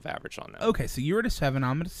am above average on them. Okay, so you're at a 7.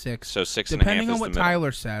 I'm at a 6. So 6.5 depending on is what the middle.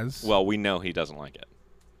 Tyler says. Well, we know he doesn't like it.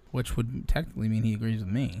 Which would technically mean he agrees with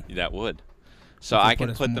me. That would. So Which would I can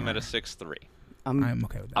put us put them more. at a 6.3. I'm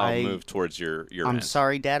okay with that. I'll move towards your I'm end.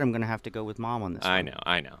 sorry, Dad. I'm going to have to go with Mom on this I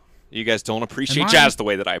one. know. You guys don't appreciate Am I- jazz the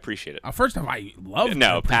way that I appreciate it. First off, I love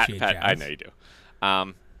No, Pat, jazz. I know you do.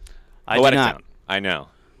 I Poetic do not. Town. I know.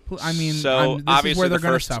 I mean, So this obviously is where they're the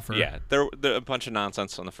going to first, suffer. yeah, there a bunch of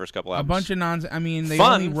nonsense on the first couple A albums. bunch of nonsense. I mean, they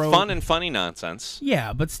only wrote fun and funny nonsense.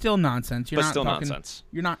 Yeah, but still nonsense. You're But not still talking, nonsense.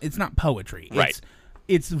 You're not. It's not poetry. Right.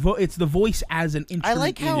 It's the voice as an instrument. I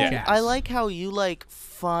like how in jazz. I like how you like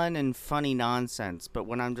fun and funny nonsense, but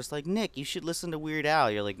when I'm just like, Nick, you should listen to Weird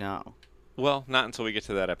Al, you're like, no. Well, not until we get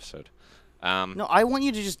to that episode. No, I want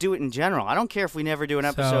you to just do it in general. I don't care if we never do an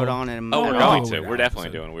episode on it. Oh, we're Oh, going Weird to. Al We're definitely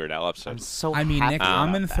episode. doing Weird Al I'm episodes. so I mean, happy Nick, about I'm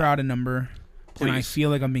going to that. throw out a number, and I Please. feel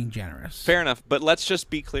like I'm being generous. Fair enough, but let's just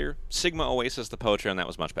be clear. Sigma Oasis, the poetry on that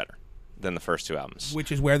was much better than the first two albums.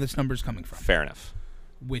 Which is where this number's coming from. Fair enough.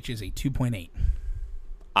 Which is a 2.8.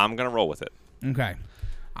 I'm going to roll with it. Okay.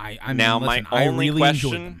 I mean, Now, listen, my I only really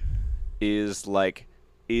enjoyed question them. is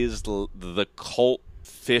the cult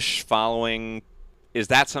Fish following, is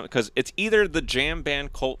that something? Because it's either the jam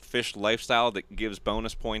band cult Fish lifestyle that gives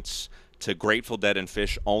bonus points to Grateful Dead and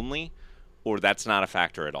Fish only, or that's not a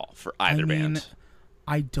factor at all for either band.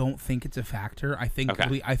 I don't think it's a factor. I think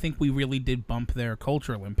Okay. we really did bump their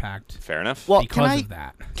cultural impact Fair enough. Well, because of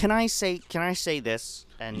that. Can I say this?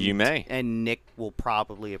 And You may. And Nick will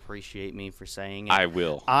probably appreciate me for saying it. I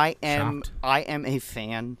will. I am Shocked. I am a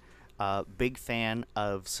fan, big fan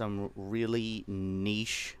of some really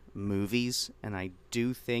niche movies, and I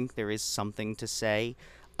do think there is something to say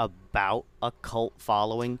about a cult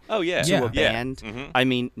following Oh yeah. to Yeah. a band. Mhm. I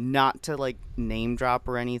mean, not to like name drop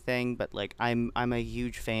or anything, but like I'm a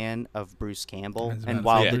huge fan of Bruce Campbell, I was about and to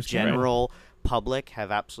while say the Bruce Campbell. general public have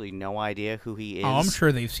absolutely no idea who he is. Oh, I'm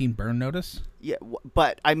sure they've seen Burn Notice. Yeah,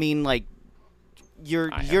 but I mean, like, you're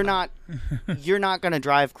have not gonna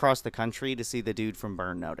drive across the country to see the dude from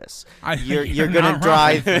Burn Notice. You're You're gonna not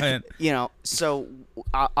drive, wrong, but- you know. So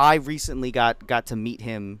I recently got to meet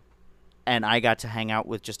him, and I got to hang out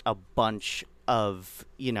with just a bunch of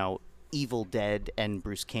Evil Dead and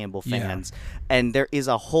Bruce Campbell Yeah. fans, and there is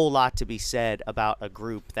a whole lot to be said about a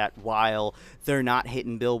group that while they're not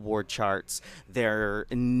hitting Billboard charts, they're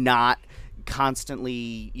not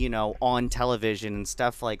constantly on television and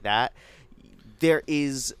stuff like that. There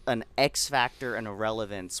is an X factor and a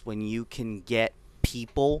relevance when you can get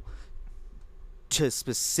people to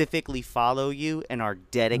specifically follow you and are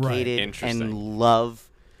dedicated Interesting. and love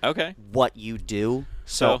Okay. what you do.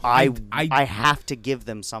 So So, I have to give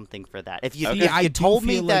them something for that. If you, Okay. if I you do told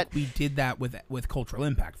me feel that like we did that with Cultural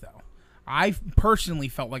Impact, though. I personally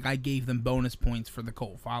felt like I gave them bonus points for the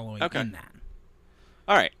cult following Okay. in that.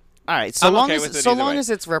 All right. all right, so I'm long okay as with it so either long way. as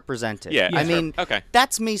it's represented. Yeah. I it's mean, okay.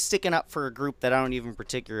 that's me sticking up for a group that I don't even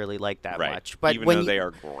particularly like that Right. much. But even when though you, they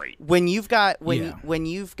are great. when you've got Yeah. when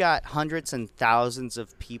you've got hundreds and thousands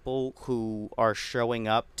of people who are showing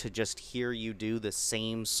up to just hear you do the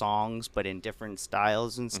same songs but in different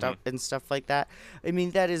styles and stuff like that, I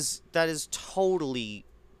mean that is totally,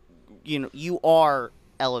 you are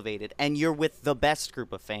elevated and you're with the best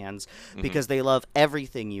group of fans because they love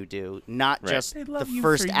everything you do, not Right. just They the love you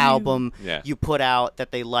first for you. album Yeah. you put out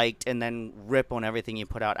that they liked and then rip on everything you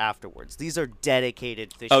put out afterwards. These are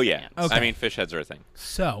dedicated Fish Oh yeah. fans. Okay. I mean, Fish heads are a thing.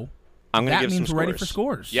 So I'm going that to give means some we're scores. ready for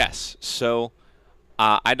scores. Yes. So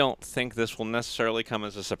I don't think this will necessarily come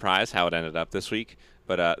as a surprise how it ended up this week,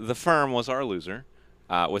 but The Firm was our loser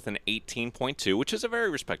with an 18.2, which is a very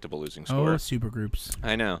respectable losing score. Oh, super groups.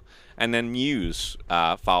 I know. And then Muse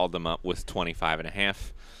followed them up with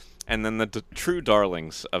 25.5. And then the true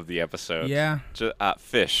darlings of the episode, Yeah.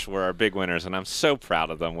 Fish, were our big winners, and I'm so proud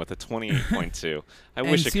of them with a 28.2. I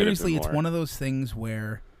wish it could have seriously, been it's more. one of those things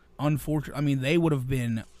where, unfortunately, I mean, they would have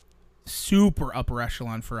been super upper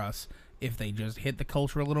echelon for us if they just hit the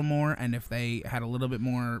culture a little more and if they had a little bit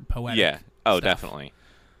more poetic. Yeah. Oh, stuff. definitely.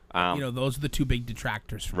 Those are the two big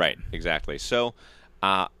detractors. From Right, exactly. So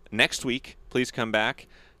next week, please come back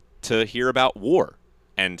to hear about war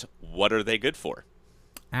and what are they good for.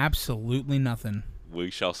 Absolutely nothing. We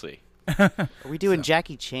shall see. Are we doing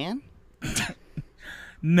Jackie Chan?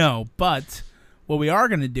 No, but what we are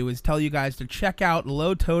going to do is tell you guys to check out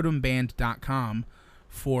lowtotemband.com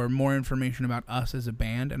for more information about us as a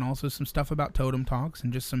band, and also some stuff about Totem Talks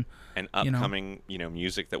and just some upcoming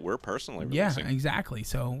music that we're personally releasing. Yeah, exactly.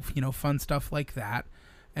 So fun stuff like that.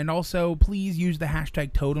 And also, please use the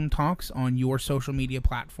hashtag Totem Talks on your social media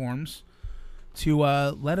platforms to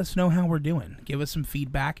let us know how we're doing. Give us some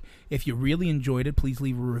feedback. If you really enjoyed it, please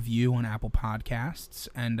leave a review on Apple Podcasts.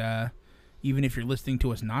 And even if you're listening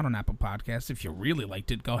to us not on Apple Podcasts, if you really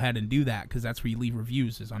liked it, go ahead and do that, because that's where you leave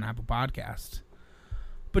reviews, is on Apple Podcasts.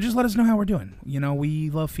 But just let us know how we're doing. We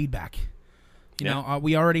love feedback.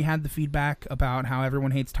 We already had the feedback about how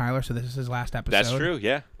everyone hates Tyler, so this is his last episode. That's true,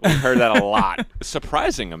 yeah. We've heard that a lot.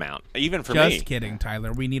 Surprising amount, even for me. Just kidding,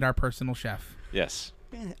 Tyler. We need our personal chef. Yes.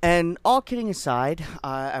 And all kidding aside,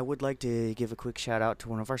 I would like to give a quick shout out to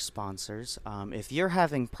one of our sponsors. If you're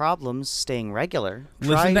having problems staying regular,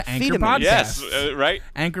 listen to Anchor Podcast. Yes, right.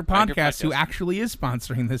 Anchor Podcast, who actually is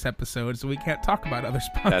sponsoring this episode, so we can't talk about other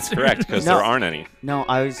sponsors. That's correct, because there aren't any. No,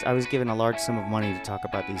 I was given a large sum of money to talk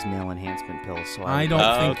about these male enhancement pills. So I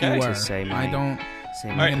don't think you were. I don't.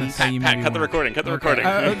 All right, Pat, cut the recording. Cut the recording.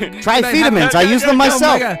 Try Vitamins. I use them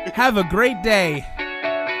myself. Have a great day.